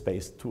disk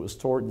space to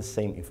store the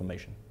same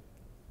information.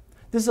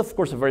 This is, of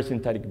course, a very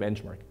synthetic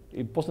benchmark.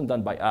 It wasn't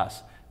done by us.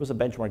 It was a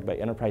benchmark by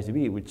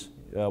EnterpriseDB, which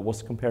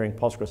was comparing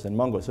Postgres and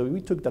Mongo. So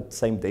we took that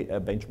same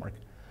benchmark,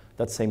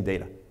 that same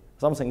data.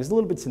 So I'm saying it's a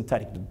little bit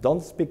synthetic.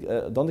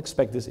 Don't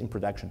expect this in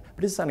production.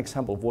 But this is an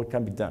example of what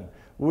can be done.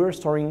 We're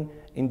storing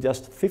in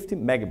just 50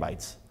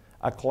 megabytes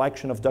a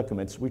collection of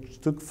documents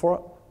which took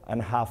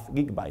 4.5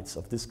 gigabytes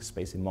of disk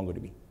space in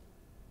MongoDB.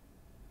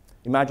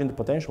 Imagine the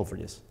potential for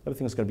this.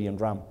 Everything is going to be on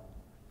RAM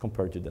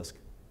compared to disk.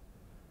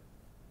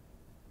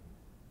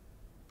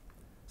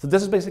 So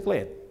this is basically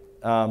it.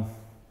 I'm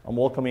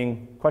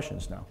welcoming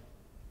questions now.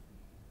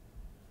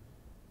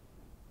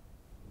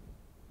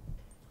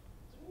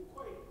 I didn't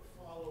quite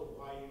follow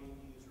why you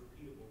need to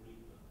use repeatable read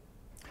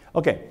mode.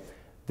 Okay,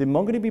 the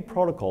MongoDB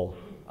protocol,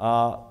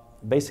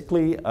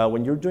 basically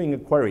when you're doing a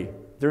query,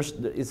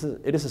 it is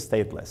a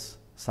stateless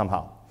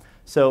somehow.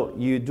 So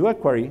you do a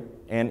query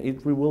and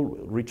it will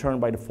return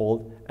by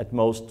default at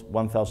most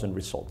 1,000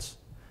 results.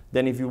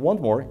 Then if you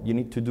want more, you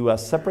need to do a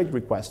separate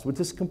request, which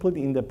is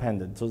completely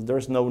independent. So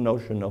there's no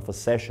notion of a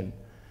session.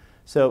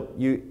 So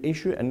you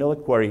issue another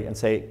query and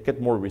say, get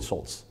more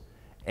results.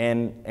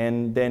 And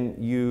then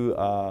you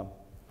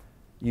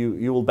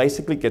will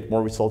basically get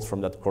more results from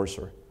that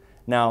cursor.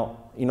 Now,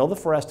 in order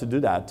for us to do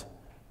that,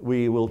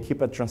 we will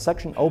keep a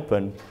transaction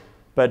open,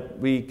 but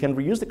we can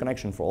reuse the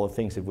connection for all the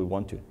things if we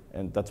want to.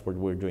 And that's what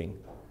we're doing.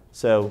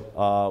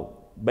 So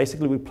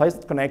basically, we place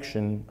the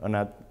connection on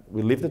a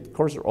we leave the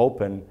cursor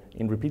open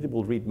in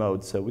repeatable read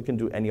mode, so we can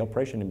do any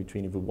operation in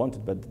between if we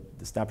wanted, but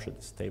the snapshot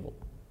is stable.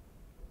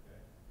 Okay.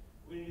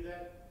 When you do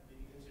that, do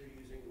you consider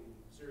using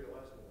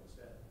serializable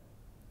instead?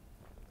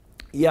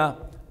 Yeah,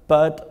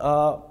 but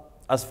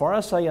as far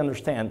as I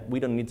understand, we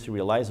don't need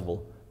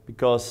serializable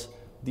because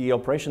the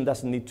operation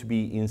doesn't need to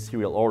be in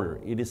serial order.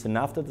 It is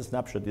enough that the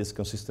snapshot is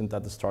consistent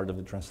at the start of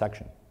the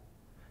transaction.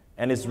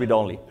 And it's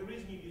read-only. The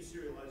reason you use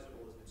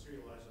serializable is that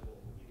serializable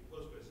in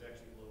Postgres is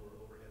actually lower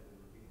overhead than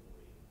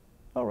repeatable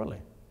read. Oh,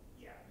 really?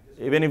 Yeah.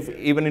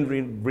 Even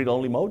in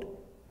read-only mode?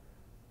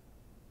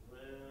 Well,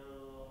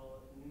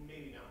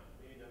 maybe not.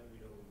 Maybe not in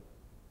read-only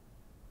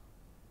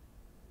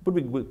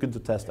mode. Would be good to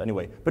test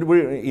anyway. But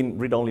we're in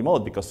read-only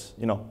mode because,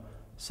 you know,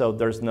 so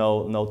there's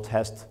no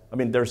test. I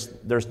mean,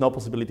 there's no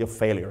possibility of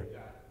failure. Yeah.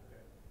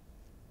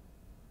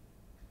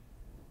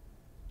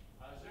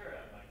 Is there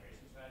a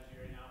migration strategy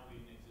right now with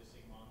an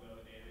existing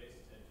Mongo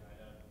database to try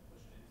to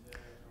push it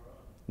into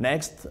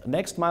Toro?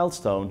 Next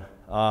milestone,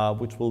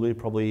 which will be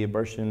probably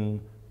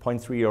version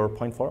 0.3 or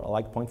 0.4, I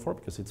like 0.4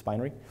 because it's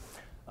binary,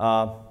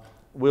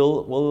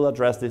 we'll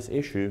address this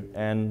issue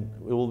and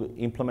we will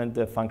implement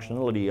the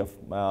functionality of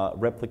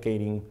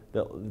replicating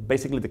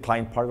basically the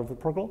client part of the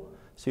protocol,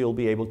 so you'll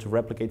be able to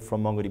replicate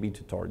from MongoDB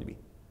to ToroDB.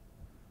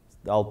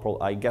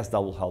 I guess that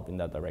will help in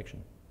that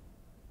direction.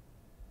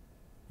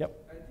 Yep.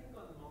 I think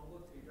on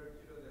Mongo 3.0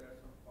 there are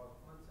some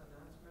performance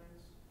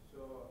enhancements.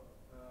 So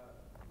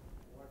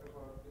what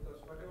about,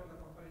 because whatever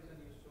the comparison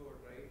you showed,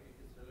 right, it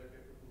is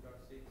related to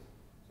 2.6.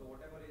 So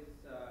whatever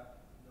is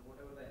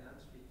whatever the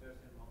enhanced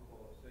features in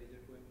Mongo, so is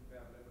it going to be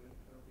available in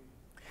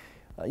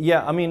ToroDB?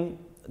 Yeah, I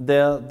mean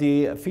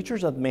the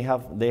features that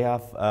they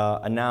have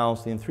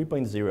announced in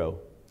 3.0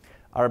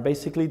 are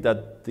basically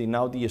that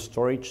now the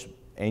storage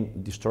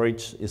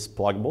is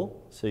pluggable,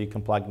 so you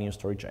can plug new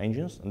storage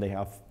engines, and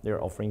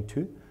they're offering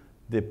two.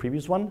 The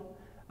previous one,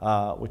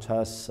 which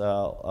has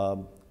a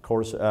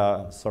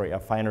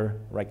finer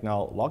right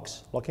now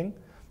locking,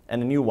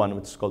 and a new one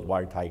which is called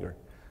WireTiger.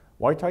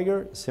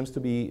 WireTiger seems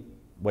to be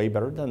way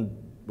better than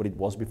what it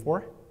was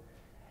before,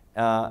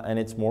 and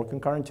it's more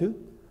concurrent too,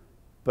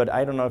 but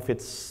I don't know if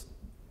it's,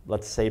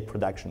 let's say,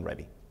 production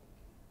ready,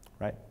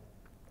 right?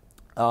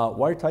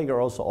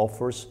 WireTiger also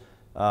offers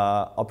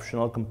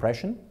optional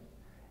compression,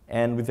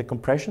 and with the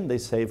compression they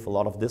save a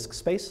lot of disk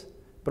space,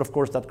 but of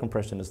course that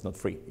compression is not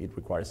free. It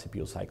requires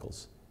CPU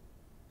cycles.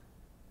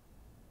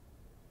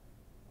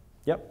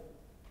 Yep?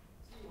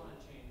 So you want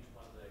to change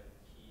one of the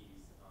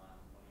keys on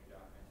one of your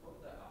documents. What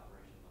would that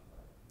operation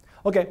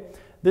look like? Okay,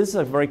 this is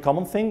a very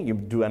common thing. You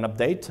do an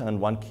update and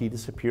one key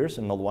disappears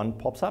and another one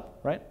pops up,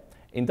 right?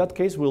 In that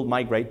case, we'll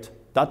migrate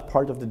that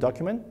part of the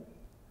document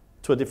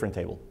to a different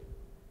table.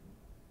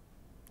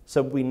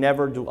 So we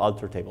never do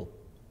alter table.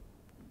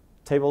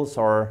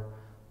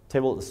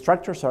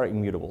 Structures are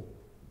immutable.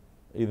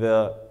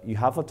 Either you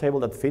have a table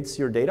that fits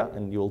your data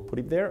and you will put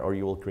it there, or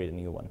you will create a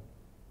new one.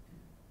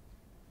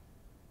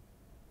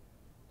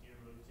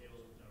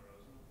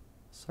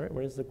 Sorry,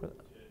 where is the question?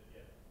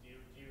 Yeah. Do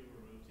you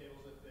remove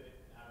tables if they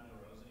have no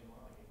rows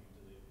anymore? Like if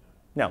you delete them?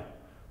 No.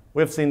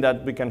 We've seen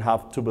that we can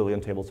have 2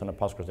 billion tables in a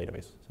Postgres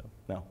database.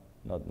 So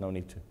no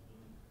need to.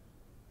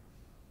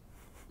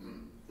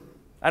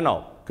 I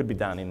know, could be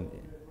done in.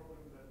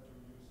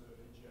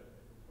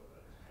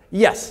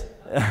 Yes.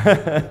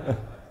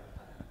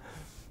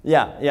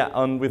 yeah.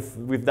 And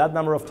with that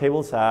number of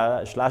tables,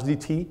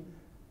 /DT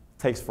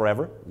takes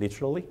forever,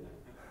 literally.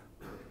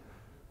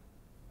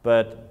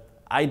 But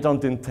I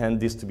don't intend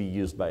this to be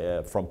used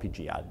by from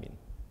PG admin.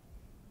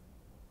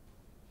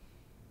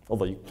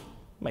 Although you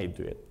may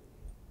do it.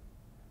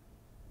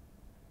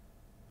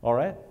 All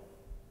right.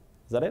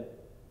 Is that it?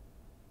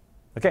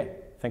 Okay.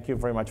 Thank you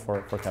very much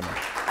for coming.